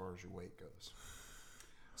goals as far as your weight goes.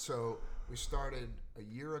 So we started a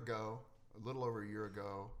little over a year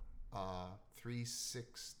ago,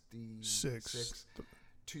 366,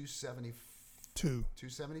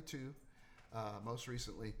 272, most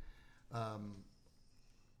recently.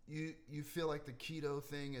 You feel like the keto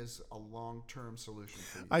thing is a long-term solution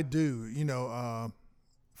for you? I do.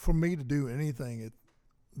 For me to do anything at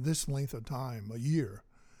this length of time, a year,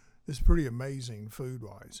 is pretty amazing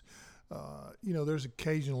food-wise. There's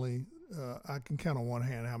occasionally, I can count on one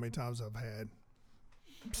hand how many times I've had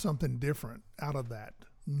something different out of that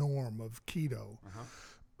norm of keto.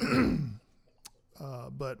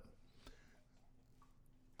 But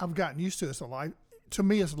I've gotten used to it. To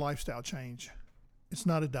me, it's a lifestyle change. It's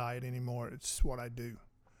not a diet anymore. It's what I do.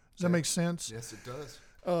 Does that make sense? Yes, it does.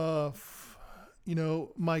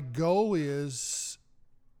 My goal is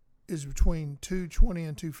between 220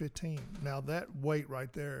 and 215. Now that weight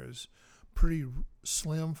right there is pretty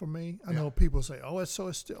slim for me. I know people say, "Oh, it's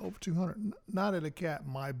still over 200." Not at a cat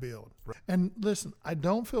my build. Right. And listen, I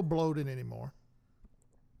don't feel bloated anymore.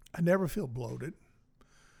 I never feel bloated.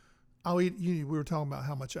 I'll eat. We were talking about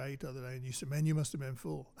how much I ate the other day, and you said, "Man, you must have been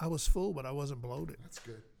full." I was full, but I wasn't bloated. That's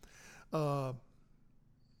good. I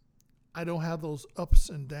don't have those ups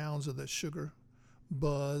and downs of the sugar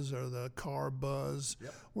buzz or the carb buzz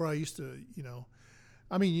where I used to, you know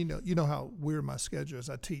how weird my schedule is.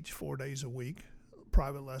 I teach 4 days a week,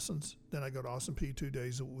 private lessons. Then I go to Austin Peay 2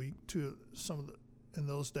 days a week to some of the and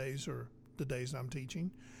those days are the days I'm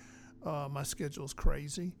teaching. My schedule's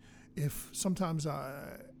crazy. If sometimes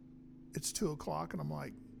it's 2:00 and I'm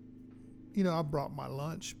like, I brought my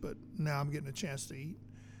lunch, but now I'm getting a chance to eat.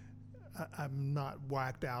 I'm not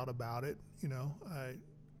whacked out about it.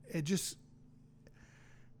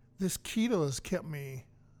 This keto has kept me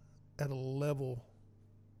at a level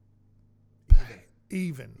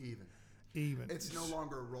even. It's no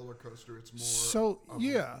longer a roller coaster. It's more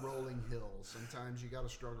rolling hills. Sometimes you got to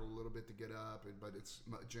struggle a little bit to get up, but it's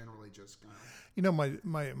generally just kind of.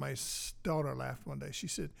 My daughter laughed one day. She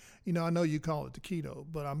said, I know you call it the keto,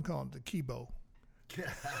 but I'm calling it the Kibo.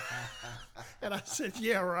 And I said,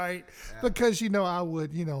 yeah, right. Yeah. Because, I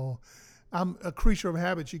would, I'm a creature of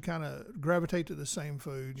habits. You kind of gravitate to the same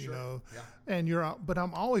food, Yeah. And but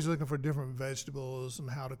I'm always looking for different vegetables and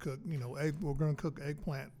how to cook, we're going to cook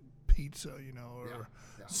eggplant pizza, or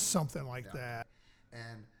something like that.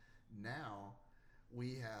 And now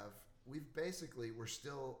we're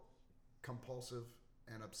still compulsive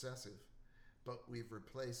and obsessive, but we've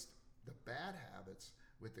replaced the bad habits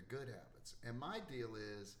with the good habits. And my deal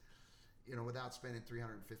is, without spending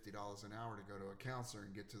 $350 an hour to go to a counselor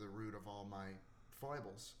and get to the root of all my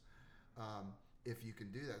foibles, if you can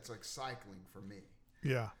do that, it's like cycling for me.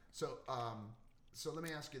 Yeah. So let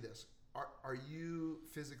me ask you this. Are you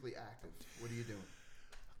physically active? What are you doing?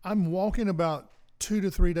 I'm walking about 2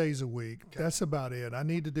 to 3 days a week. Okay. That's about it. I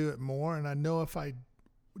need to do it more, and I know if I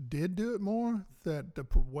did do it more, that the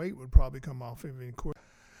weight would probably come off even quicker.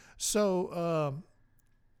 So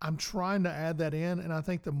I'm trying to add that in, and I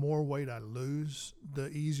think the more weight I lose, the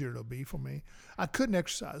easier it'll be for me. I couldn't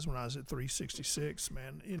exercise when I was at 366,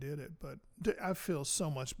 man. It did it, but I feel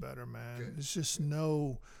so much better, man. Good. It's just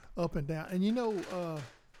no up and down. And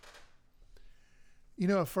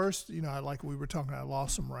at first, like we were talking, I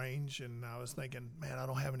lost some range, and I was thinking, man, I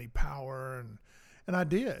don't have any power, and I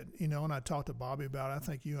did, and I talked to Bobby about it. I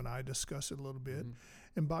think you and I discussed it a little bit,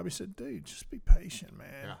 and Bobby said, dude, just be patient, man.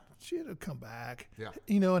 Yeah. She'll come back. Yeah.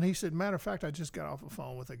 And he said, matter of fact, I just got off the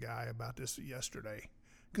phone with a guy about this yesterday,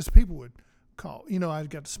 because people would call. I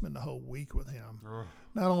got to spend the whole week with him. Ugh.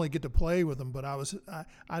 Not only get to play with him, but I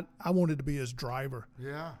wanted to be his driver.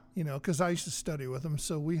 Yeah. Because I used to study with him,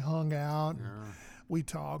 so we hung out. Yeah. And we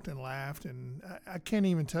talked and laughed, and I can't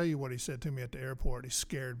even tell you what he said to me at the airport. He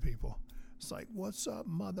scared people. It's like, what's up,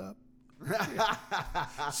 mother?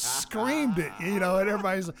 Screamed it, and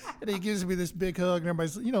and he gives me this big hug, and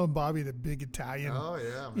everybody's, Bobby, the big Italian. Oh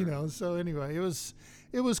yeah. Man. So anyway, it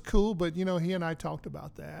was cool, but he and I talked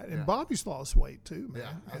about that, and Bobby's lost weight too, man.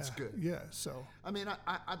 Yeah, that's good. Yeah, so I mean,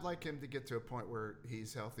 I'd like him to get to a point where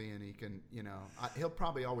he's healthy and he can, he'll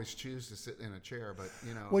probably always choose to sit in a chair, but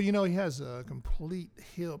Well, he has a complete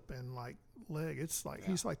hip and leg. It's like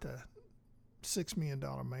he's like the $6 million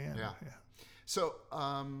man. Yeah. So,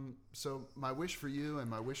 so my wish for you and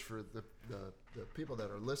my wish for the people that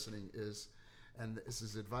are listening is, and this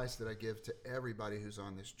is advice that I give to everybody who's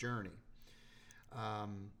on this journey.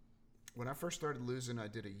 When I first started losing, I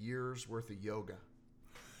did a year's worth of yoga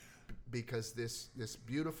because this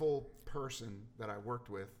beautiful person that I worked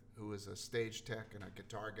with, who was a stage tech and a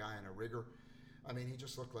guitar guy and a rigger, I mean, he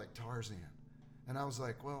just looked like Tarzan. And I was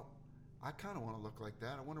like, well, I kind of want to look like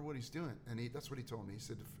that. I wonder what he's doing. And that's what he told me. He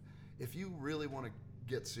said, if you really want to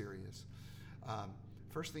get serious,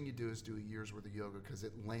 first thing you do is do a year's worth of yoga, because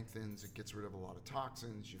it lengthens, it gets rid of a lot of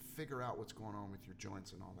toxins, you figure out what's going on with your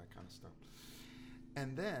joints and all that kind of stuff.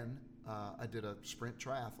 And then I did a sprint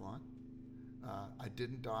triathlon. I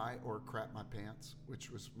didn't die or crap my pants, which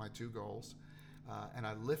was my two goals. And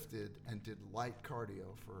I lifted and did light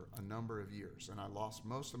cardio for a number of years. And I lost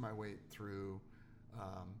most of my weight through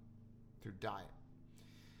diet.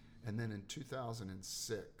 And then in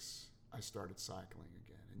 2006, I started cycling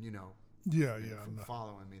again. And from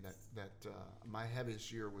following me, that my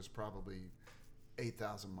heaviest year was probably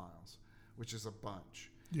 8,000 miles, which is a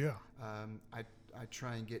bunch. Yeah. I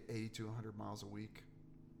try and get 80 to 100 miles a week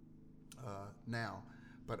now,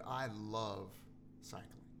 but I love cycling.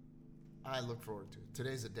 I look forward to it.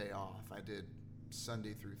 Today's a day off. I did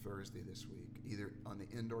Sunday through Thursday this week, either on the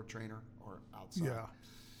indoor trainer or outside. Yeah.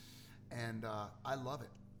 And I love it.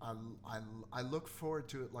 I look forward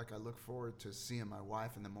to it like I look forward to seeing my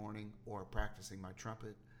wife in the morning or practicing my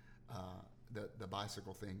trumpet. The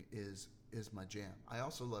bicycle thing is my jam. I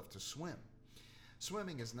also love to swim.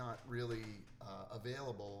 Swimming is not really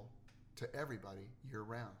available to everybody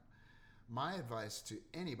year-round. My advice to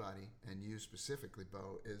anybody, and you specifically,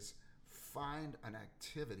 Bo, is find an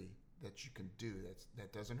activity that you can do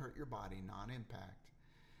that doesn't hurt your body, non-impact,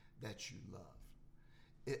 that you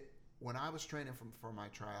love. When I was training for my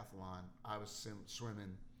triathlon, I was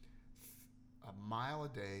swimming a mile a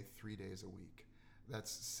day, 3 days a week.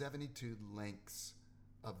 That's 72 lengths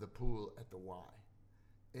of the pool at the Y.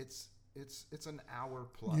 It's an hour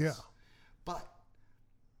plus. Yeah. But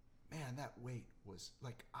man, that weight was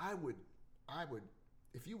like I would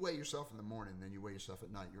if you weigh yourself in the morning, then you weigh yourself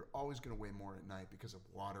at night. You're always going to weigh more at night because of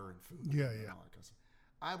water and food. Yeah, and yeah. all that kind of stuff.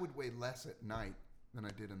 I would weigh less at night than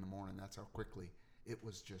I did in the morning. That's how quickly it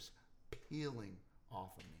was just peeling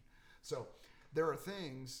off of me. So there are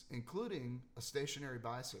things, including a stationary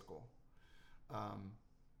bicycle,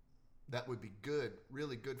 that would be good,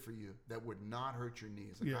 really good for you, that would not hurt your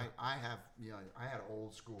knees. Like Yeah. I have, I had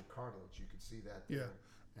old school cartilage. You can see that there.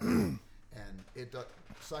 Yeah. And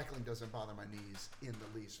cycling doesn't bother my knees in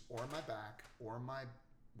the least, or my back, or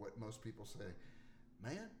what most people say,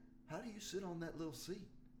 man, how do you sit on that little seat?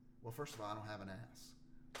 Well, first of all, I don't have an ass.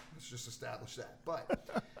 Let's just establish that.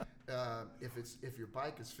 But if your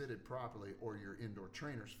bike is fitted properly, or your indoor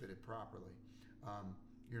trainer's fitted properly,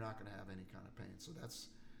 you're not going to have any kind of pain. So that's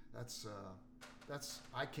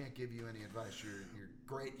I can't give you any advice. You're a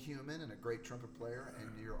great human and a great trumpet player, and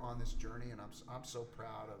you're on this journey, and I'm so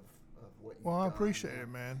proud of what you've done. Well, I appreciate it,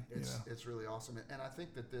 man. It's really awesome, and I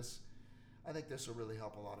think that this will really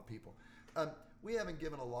help a lot of people. We haven't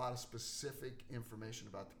given a lot of specific information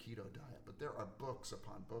about the keto diet, but there are books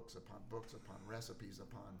upon books upon books upon recipes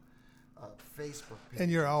upon Facebook pages.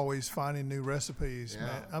 And you're always finding new recipes, Yeah.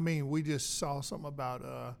 man. I mean, we just saw something about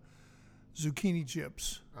zucchini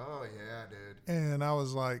chips, Oh yeah, dude. and I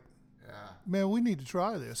was like, Yeah. man, we need to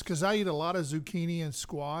try this, because I eat a lot of zucchini and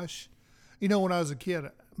squash. You know, when I was a kid,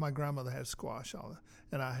 my grandmother had squash,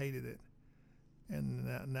 and I hated it.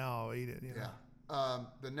 And now I'll eat it. You know? Yeah.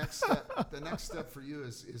 The next step for you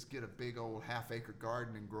is get a big old half-acre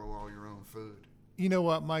garden and grow all your own food. You know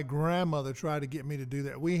what? My grandmother tried to get me to do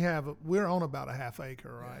that. We're on about a half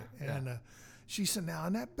acre, right? Yeah. And she said, now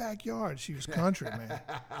in that backyard, she was country, man.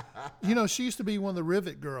 You know, she used to be one of the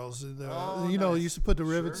rivet girls. Nice. Used to put the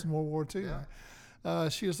rivets Sure. in World War II. Yeah.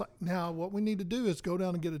 Right? She was like, now what we need to do is go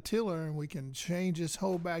down and get a tiller, and we can change this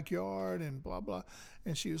whole backyard and blah, blah.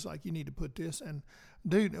 And she was like, you need to put this. And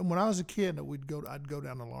dude, when I was a kid, I'd go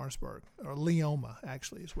down to Lawrenceburg, or Leoma,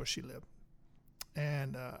 actually, is where she lived.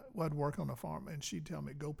 And I'd work on the farm, and she'd tell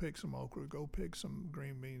me, go pick some okra, go pick some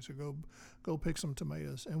green beans, or go pick some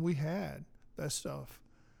tomatoes. And we had that stuff.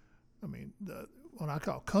 I mean, what I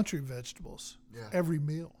call country vegetables, Yeah. every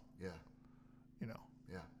meal, Yeah.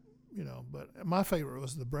 you know. But my favorite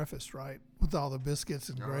was the breakfast, right, with all the biscuits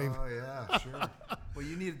and gravy. Oh yeah, sure. Well,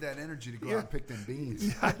 you needed that energy to go out and pick them beans.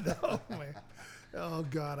 Yeah, I know, man. Oh,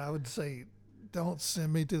 God, I would say, don't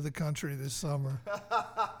send me to the country this summer.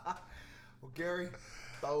 Well, Gary,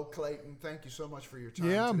 Bo, Clayton, thank you so much for your time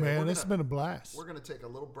Yeah, today. man, it's been a blast. We're going to take a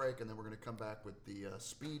little break, and then we're going to come back with the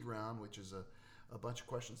speed round, which is a bunch of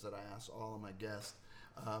questions that I ask all of my guests.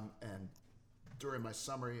 And during my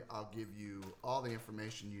summary, I'll give you all the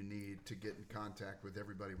information you need to get in contact with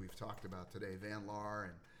everybody we've talked about today, Van Laar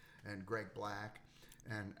and Greg Black,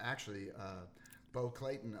 and actually Bo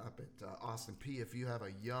Clayton up at Austin Peay. If you have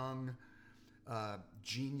a young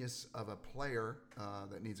genius of a player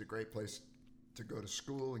that needs a great place to go to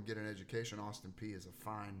school and get an education, Austin Peay is a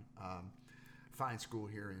fine school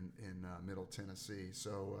here in Middle Tennessee.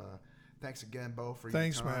 So thanks again, Bo, for your time.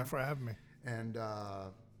 Thanks, man, for having me. And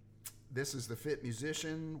this is the Fit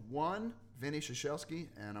Musician 1, Vinny Shashelski,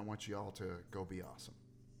 and I want you all to go be awesome.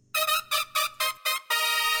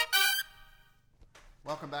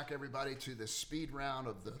 Welcome back, everybody, to the speed round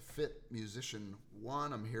of the Fit Musician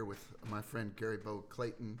 1. I'm here with my friend Gary Bo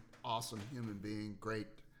Clayton, awesome human being, great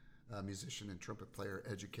musician and trumpet player,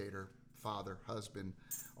 educator, father, husband,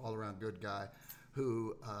 all-around good guy,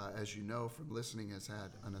 who, as you know from listening, has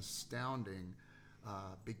had an astounding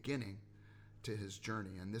beginning to his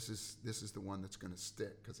journey. And this is the one that's going to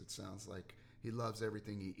stick, because it sounds like he loves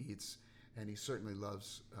everything he eats, and he certainly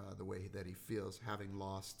loves the way that he feels, having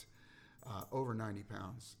lost over 90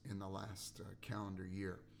 pounds in the last calendar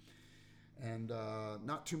year. And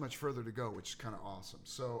not too much further to go, which is kind of awesome.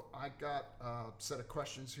 So I got a set of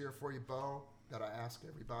questions here for you, Bo, that I ask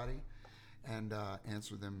everybody, and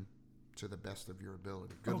answer them to the best of your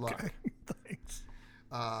ability. Good luck. Thanks.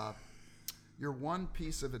 Your one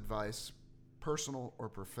piece of advice, personal or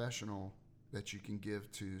professional, that you can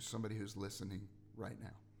give to somebody who's listening right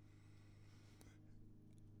now?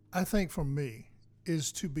 I think for me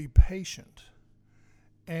is to be patient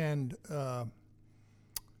and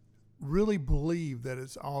really believe that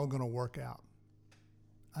it's all going to work out.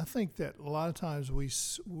 I think that a lot of times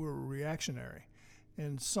we're reactionary,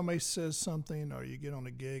 and somebody says something, or you get on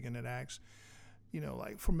a gig and it acts,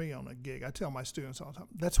 like for me on a gig, I tell my students all the time,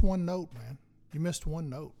 that's one note, man. You missed one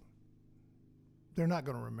note. they're not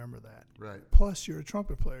going to remember that. Right. Plus, you're a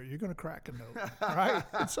trumpet player. You're going to crack a note, right?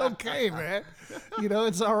 It's okay, man.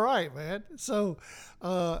 It's all right, man. So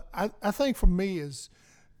I think for me is,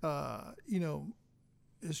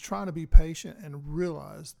 is trying to be patient and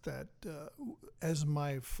realize that, as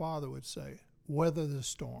my father would say, weather the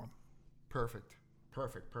storm. Perfect.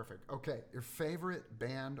 Okay, your favorite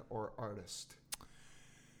band or artist?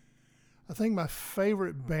 I think my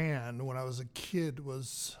favorite band when I was a kid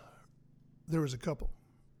there was a couple,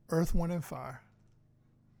 Earth, Wind and Fire,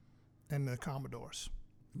 and the Commodores.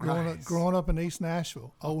 Growing up in East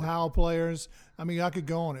Nashville, Ohio players. I mean, I could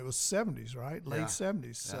go on. It was 70s, right? Late 70s.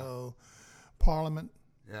 Yeah. So Parliament.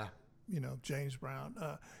 Yeah. James Brown,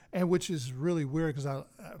 and which is really weird because I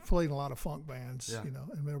played in a lot of funk bands, and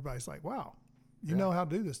everybody's like, wow, you know how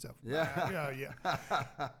to do this stuff. Yeah.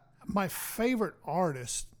 My favorite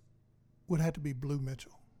artist would have to be Blue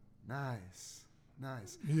Mitchell. Nice.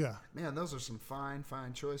 Yeah. Man, those are some fine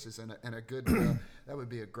choices, and a good, that would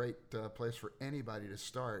be a great place for anybody to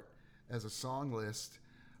start as a song list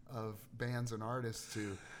of bands and artists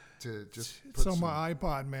to just put it's on my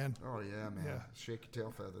iPod, man. Oh, yeah, man. Yeah. Shake your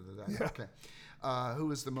tail feather to that. Yeah. Okay.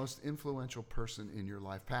 Who is the most influential person in your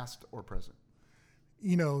life, past or present?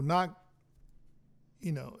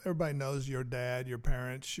 Everybody knows your dad, your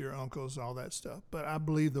parents, your uncles, all that stuff. But I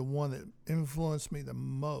believe the one that influenced me the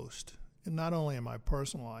most, and not only in my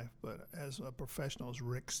personal life, but as a professional, is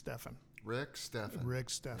Rick Steffen. Rick Steffen.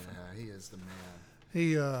 Yeah, he is the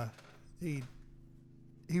man.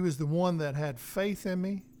 He was the one that had faith in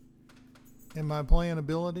me, in my playing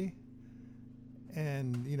ability,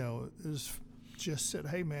 and it was just said,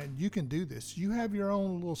 hey man, you can do this. You have your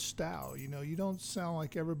own little style. You don't sound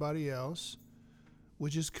like everybody else,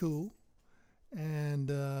 which is cool, and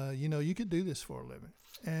you could do this for a living.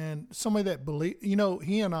 And somebody that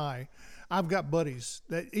he and I've got buddies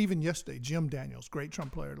that even yesterday, Jim Daniels, great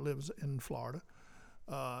trumpet player, lives in Florida,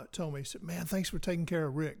 told me, he said, man, thanks for taking care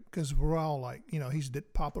of Rick, because we're all like, he's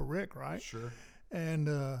Papa Rick, right? Sure. And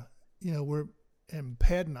and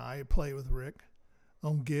Ped and I play with Rick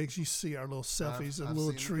on gigs. You see our little selfies, a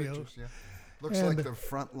little trio. Yeah. Looks like the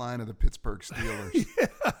front line of the Pittsburgh Steelers. Yeah.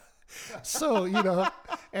 So,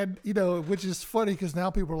 which is funny because now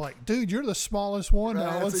people are like, dude, you're the smallest one right,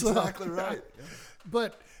 now. That's exactly right. Yeah.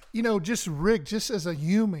 But, just Rick, just as a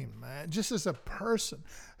human, man, just as a person,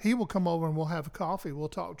 he will come over and we'll have coffee. We'll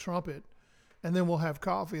talk trumpet, and then we'll have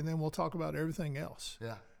coffee, and then we'll talk about everything else.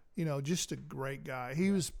 Yeah. Just a great guy.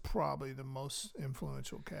 He was probably the most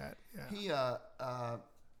influential cat. Yeah.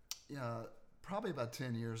 He, probably about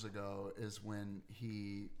 10 years ago is when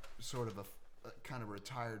he sort of kind of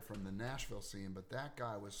retired from the Nashville scene, but that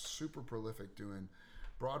guy was super prolific doing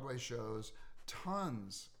Broadway shows,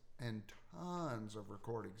 tons and tons of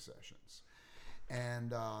recording sessions.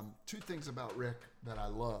 And two things about Rick that I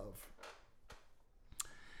love.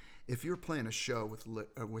 If you're playing a show with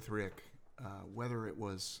Rick, whether it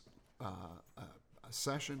was a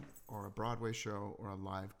session or a Broadway show or a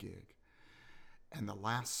live gig, and the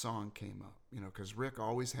last song came up, because Rick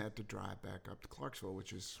always had to drive back up to Clarksville,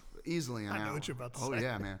 which is easily an hour. I know what you're about to say. Oh,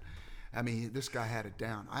 yeah, man. I mean, this guy had it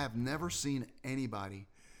down. I have never seen anybody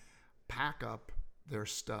pack up their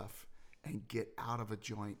stuff and get out of a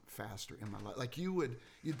joint faster in my life. Like you'd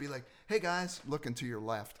be like, hey, guys, looking to your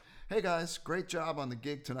left. Hey, guys, great job on the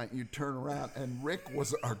gig tonight. You'd turn around, and Rick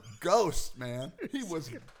was a ghost, man. He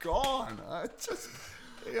was gone. Man.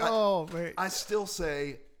 I still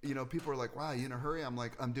say, people are like, wow, you in a hurry? I'm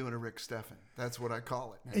like, I'm doing a Rick Steffen. That's what I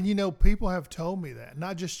call it, man. And, people have told me that.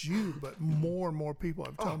 Not just you, but more and more people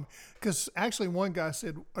have told me. Because actually one guy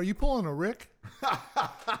said, are you pulling a Rick?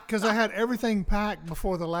 Because I had everything packed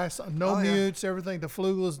before the last, mutes, everything, the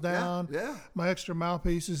flugels down, my extra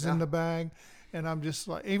mouthpieces in the bag. And I'm just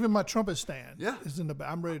like, even my trumpet stand is in the back.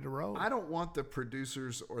 I'm ready to roll. I don't want the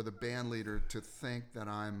producers or the band leader to think that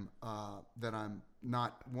I'm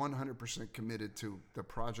not 100% committed to the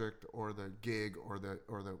project or the gig or the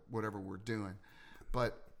whatever we're doing,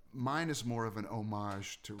 but mine is more of an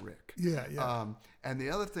homage to Rick. Yeah. And the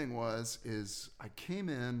other thing is I came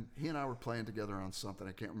in. He and I were playing together on something.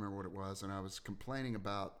 I can't remember what it was, and I was complaining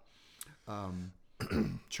about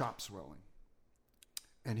chop swelling.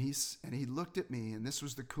 And he looked at me, and this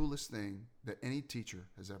was the coolest thing that any teacher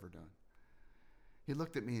has ever done. He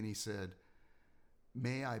looked at me and he said,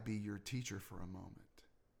 may I be your teacher for a moment?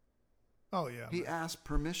 Oh, yeah. He asked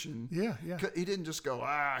permission. Yeah. He didn't just go,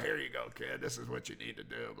 here you go, kid. This is what you need to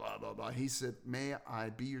do, blah, blah, blah. He said, may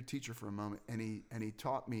I be your teacher for a moment? And he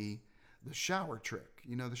taught me the shower trick.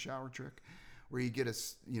 You know the shower trick? Where you get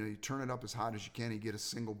you turn it up as hot as you can. You get a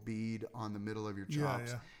single bead on the middle of your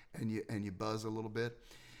chops. Yeah. And you buzz a little bit.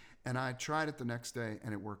 And I tried it the next day,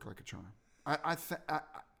 and it worked like a charm.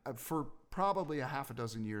 For probably a half a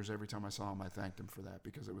dozen years, every time I saw him, I thanked him for that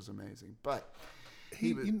because it was amazing. But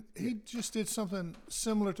he just did something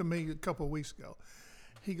similar to me a couple of weeks ago.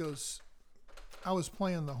 He goes, I was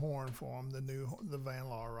playing the horn for him, the Van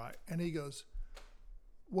Laar, right? And he goes,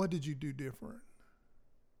 what did you do different?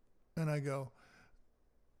 And I go,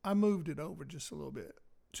 I moved it over just a little bit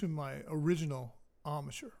to my original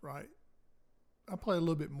embouchure, right? I play a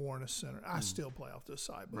little bit more in the center. I still play off this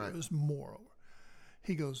side, but it was more over.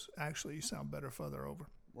 He goes, actually, you sound better further over.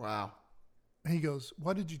 Wow. He goes,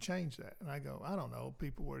 why did you change that? And I go, I don't know.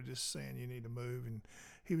 People were just saying you need to move. And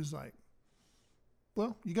he was like,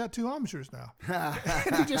 well, you got 2 embouchures now.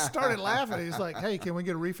 And he just started laughing. He's like, hey, can we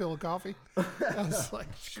get a refill of coffee? I was like,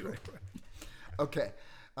 sure. Okay.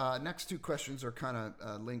 Next 2 questions are kind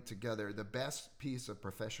of linked together. The best piece of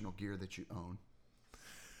professional gear that you own?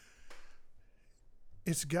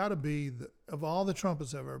 It's got to be, of all the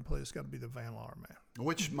trumpets I've ever played, it's got to be the Van Laar, man.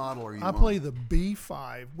 Which model are you on? I play the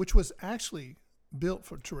B5, which was actually built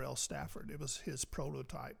for Terrell Stafford. It was his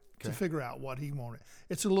prototype to figure out what he wanted.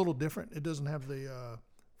 It's a little different. It doesn't have the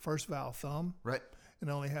first valve thumb. Right. It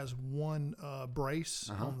only has one brace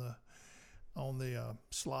on the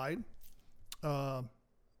slide.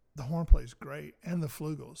 The horn plays great, and the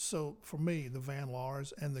flugels. So for me, the Van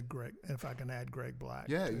Laars and the Greg, if I can add Greg Black.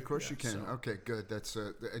 Yeah, of course you can. So. Okay, good. That's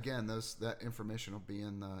again, that information will be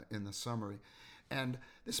in the summary, and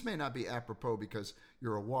this may not be apropos because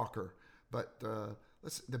you're a walker, but the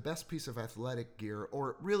best piece of athletic gear,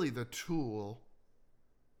 or really the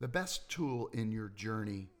best tool in your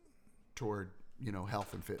journey toward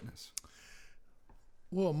health and fitness.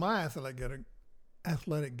 Well, my athletic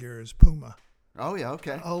gear is Puma. Oh yeah,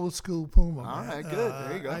 okay. Old school Puma. All man. right, good.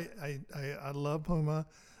 There you go. I love Puma.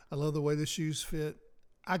 I love the way the shoes fit.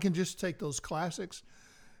 I can just take those classics.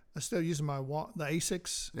 I still using the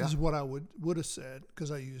Asics. Yeah. Is what I would have said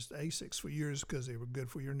because I used Asics for years because they were good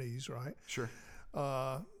for your knees, right? Sure.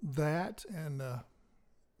 That and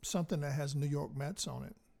something that has New York Mets on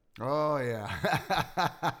it. Oh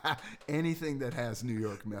yeah. Anything that has New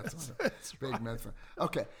York Mets on it. That's big right. Mets fan.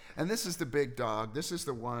 Okay, and this is the big dog. This is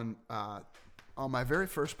the one on my very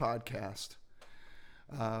first podcast,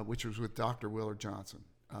 which was with Dr. Willard Johnson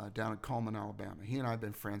down in Coleman, Alabama. He and I have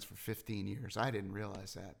been friends for 15 years. I didn't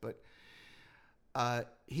realize that, but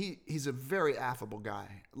he's a very affable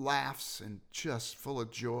guy. Laughs and just full of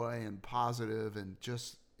joy and positive and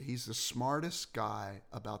just. He's the smartest guy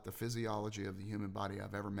about the physiology of the human body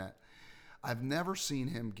I've ever met. I've never seen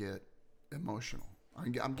him get emotional.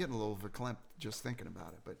 I'm getting a little verklempt just thinking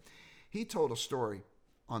about it. But he told a story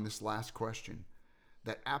on this last question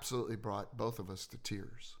that absolutely brought both of us to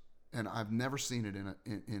tears. And I've never seen it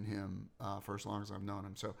in him for as long as I've known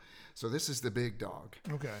him. So this is the big dog.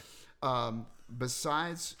 Okay.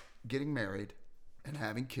 Besides getting married and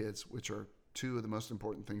having kids, which are 2 of the most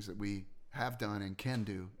important things that we have done and can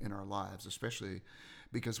do in our lives, especially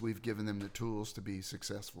because we've given them the tools to be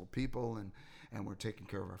successful people and we're taking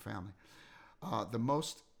care of our family. The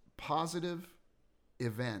most positive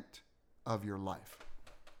event of your life?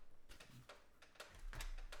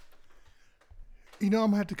 I'm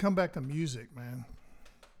going to have to come back to music, man,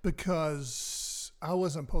 because I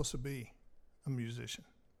wasn't supposed to be a musician.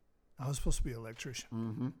 I was supposed to be an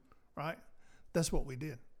electrician, right? That's what we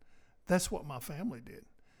did. That's what my family did.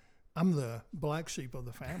 I'm the black sheep of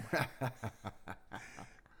the family.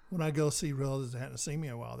 When I go see relatives that hadn't seen me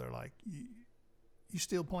in a while, they're like, you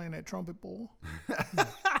still playing that trumpet, boy?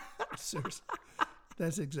 Seriously.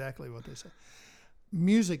 That's exactly what they say.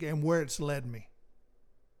 Music and where it's led me.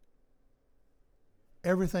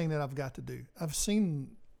 Everything that I've got to do. I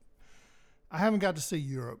haven't got to see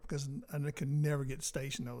Europe because I could never get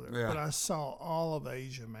stationed over there. Yeah. But I saw all of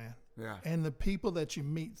Asia, man. Yeah. And the people that you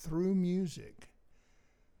meet through music.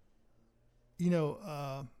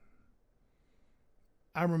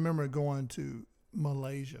 I remember going to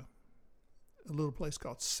Malaysia, a little place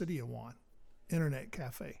called Sitiawan Internet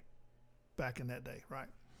Cafe, back in that day, right?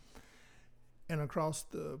 And across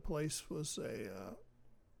the place was a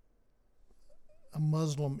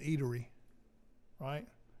Muslim eatery, right?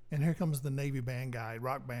 And here comes the Navy band guy,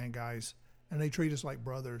 rock band guys, and they treat us like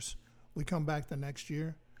brothers. We come back the next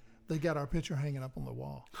year, they got our picture hanging up on the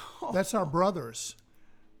wall. That's our brothers.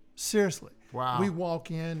 Seriously. Wow. We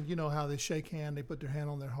walk in, you know how they shake hand, they put their hand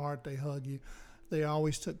on their heart, they hug you. They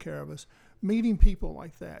always took care of us. Meeting people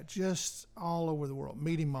like that, just all over the world.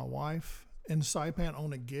 Meeting my wife in Saipan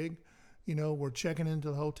on a gig, we're checking into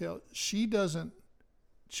the hotel. She doesn't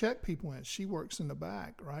check people in. She works in the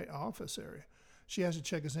back, right, office area. she has to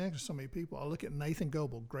check us in because so many people. I look at Nathan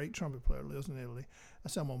Goebel, great trumpet player, lives in Italy. I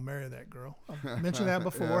said, I'm going to marry that girl. I mentioned that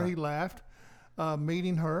before. Yeah. He laughed.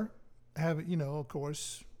 Meeting her, of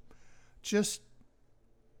course,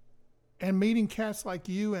 and meeting cats like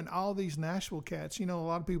you and all these Nashville cats. A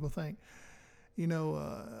lot of people think,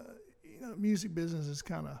 music business is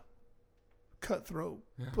kind of cutthroat,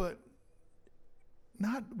 but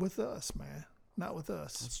not with us, man. Not with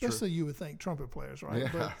us. That's Especially true. You would think trumpet players, right?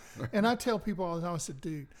 Yeah. And I tell people all the time, I said,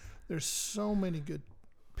 dude, there's so many good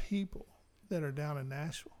people that are down in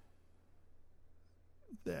Nashville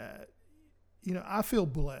that, I feel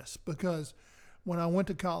blessed because when I went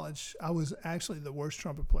to college, I was actually the worst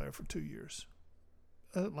trumpet player for 2 years.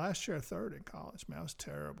 Last year, third in college. Man, I was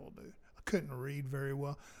terrible, dude. I couldn't read very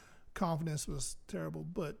well. Confidence was terrible,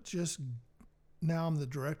 but just now I'm the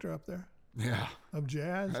director up there. Yeah. Of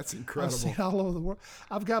jazz. That's incredible. I've seen all over the world.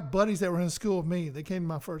 I've got buddies that were in school with me. They came to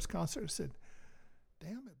my first concert and said,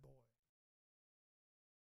 damn it, boy.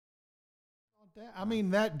 I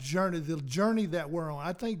mean, the journey that we're on,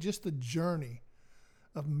 I think just the journey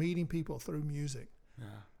of meeting people through music. Yeah.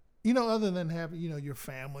 Other than having, your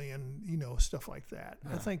family and, stuff like that.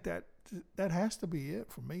 Yeah. I think that has to be it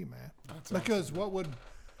for me, man. That's because awesome. What would,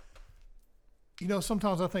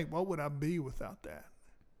 sometimes I think, what would I be without that?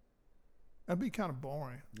 That'd be kind of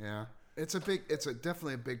boring. Yeah. It's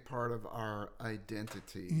definitely a big part of our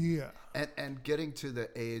identity. Yeah. And getting to the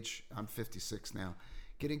age, I'm 56 now,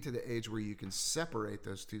 getting to the age where you can separate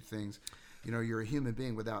those two things. You're a human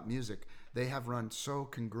being without music. They have run so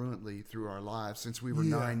congruently through our lives since we were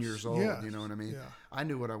 9 years old. Yes. You know what I mean? Yeah. I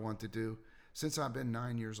knew what I wanted to do since I've been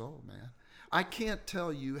 9 years old, man. I can't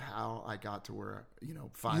tell you how I got to where,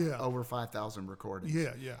 over 5,000 recordings.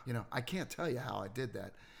 Yeah, yeah. I can't tell you how I did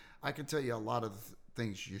that. I can tell you a lot of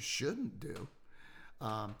things you shouldn't do,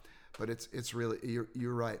 but it's really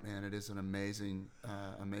you're right, man. It is an amazing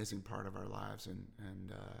part of our lives, and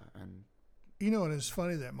and it's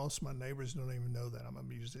funny that most of my neighbors don't even know that I'm a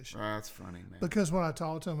musician. That's funny, man. Because when I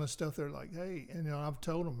talk to them and stuff, they're like, "Hey," and I've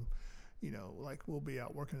told them, like we'll be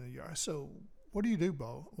out working in the yard. So, what do you do,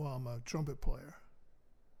 Bo? Well, I'm a trumpet player.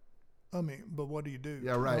 I mean, but what do you do?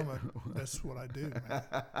 Yeah, right. That's what I do, man.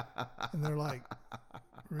 And they're like,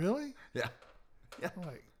 really? Yeah. Yeah. I'm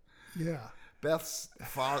like, yeah. Beth's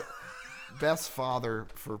father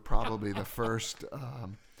for probably the first,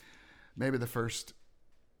 maybe the first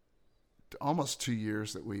almost 2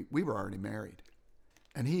 years that we were already married.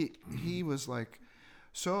 And he was like,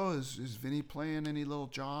 so is Vinny playing any little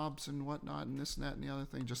jobs and whatnot and this and that and the other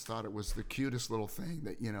thing? Just thought it was the cutest little thing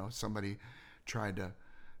that, somebody tried to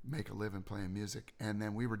make a living playing music. And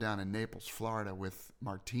then we were down in Naples, Florida with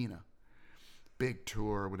Martina. Big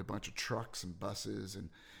tour with a bunch of trucks and buses and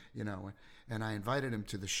and I invited him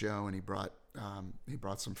to the show and he brought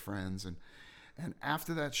some friends and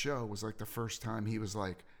after that show was like the first time he was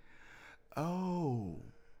like, oh,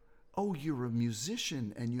 you're a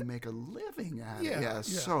musician and you make a living at it. Yeah.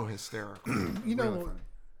 So hysterical. Really funny.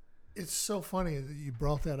 It's so funny that you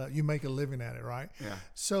brought that up. You make a living at it, right? Yeah.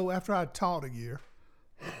 So after I taught a year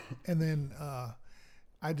and then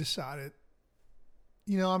I decided,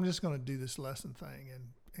 I'm just going to do this lesson thing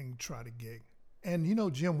and try to gig. And,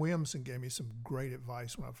 Jim Williamson gave me some great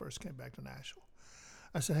advice when I first came back to Nashville.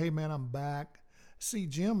 I said, hey, man, I'm back. See,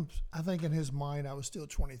 Jim, I think in his mind I was still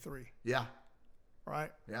 23. Yeah. Right?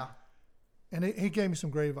 Yeah. And he gave me some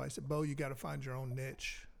great advice. He said, Bo, you got to find your own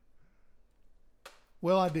niche.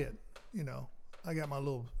 Well, I did. I got my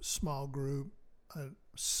little small group, a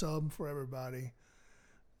sub for everybody.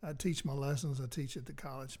 I teach my lessons. I teach at the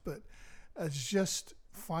college. But it's just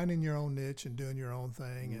finding your own niche and doing your own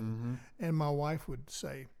thing. And my wife would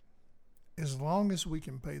say, as long as we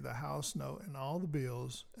can pay the house note and all the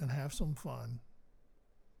bills and have some fun,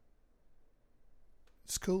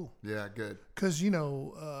 it's cool. Yeah, good. Because,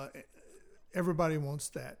 everybody wants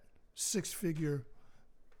that 6-figure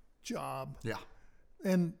job. Yeah.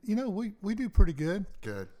 And, we do pretty good.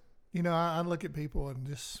 Good. I look at people and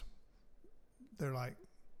just, they're like,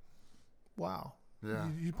 wow. Yeah.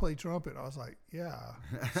 You play trumpet. I was like, yeah.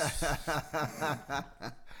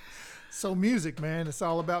 So music, man. It's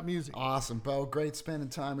all about music. Awesome, Bo. Great spending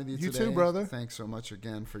time with you today. You too, brother. Thanks so much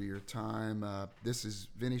again for your time. This is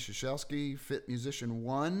Vinny Shashelski, Fit Musician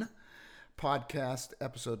 1, podcast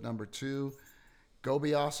episode number 2. Go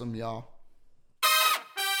be awesome, y'all.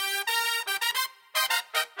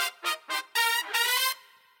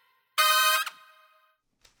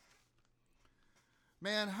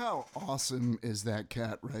 Man, how awesome is that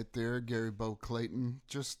cat right there, Gary Bo Clayton?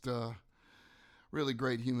 Just really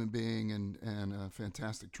great human being and a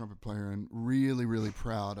fantastic trumpet player, and really, really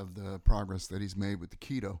proud of the progress that he's made with the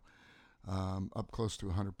Keto. up close to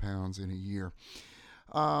 100 pounds in a year.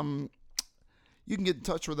 You can get in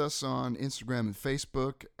touch with us on Instagram and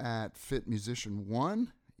Facebook at FitMusician1.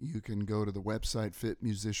 You can go to the website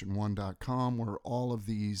fitmusician1.com, where all of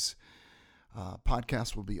these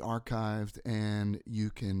podcasts will be archived, and you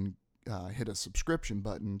can hit a subscription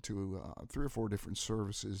button to 3 or 4 different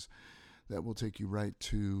services that will take you right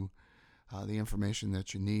to the information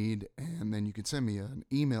that you need. And then you can send me an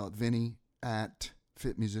email at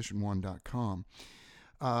vinny@fitmusician1.com.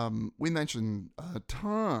 We mentioned a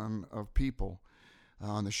ton of people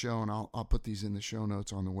on the show, and I'll put these in the show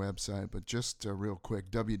notes on the website, but just real quick,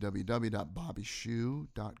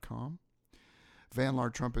 www.bobbyshoe.com. Van Laar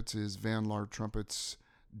Trumpets is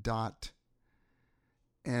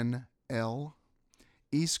vanlaartrumpets.nl.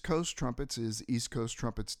 East Coast Trumpets is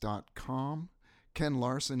eastcoasttrumpets.com. Ken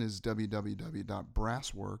Larson is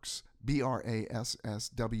www.brassworks,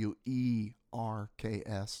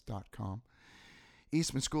 BRASSWERKS.com.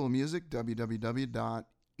 Eastman School of Music,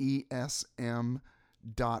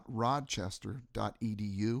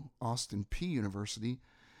 www.esm.rochester.edu. Austin Peay University,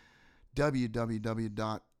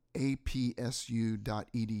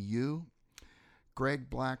 www.apsu.edu. Greg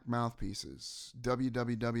Black Mouthpieces,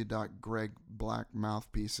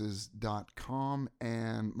 www.gregblackmouthpieces.com.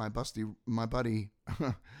 And my buddy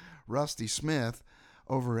Rusty Smith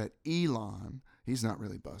over at Elon. He's not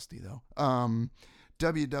really busty though.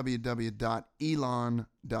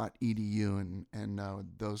 www.elon.edu, and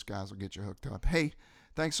those guys will get you hooked up. Hey,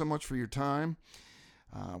 thanks so much for your time.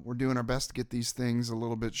 We're doing our best to get these things a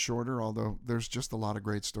little bit shorter, although there's just a lot of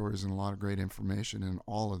great stories and a lot of great information in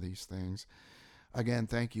all of these things. Again,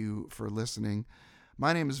 thank you for listening.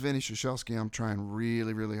 My name is Vinny Shashelski. I'm trying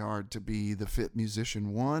really, really hard to be the Fit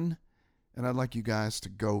Musician 1, and I'd like you guys to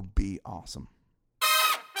go be awesome.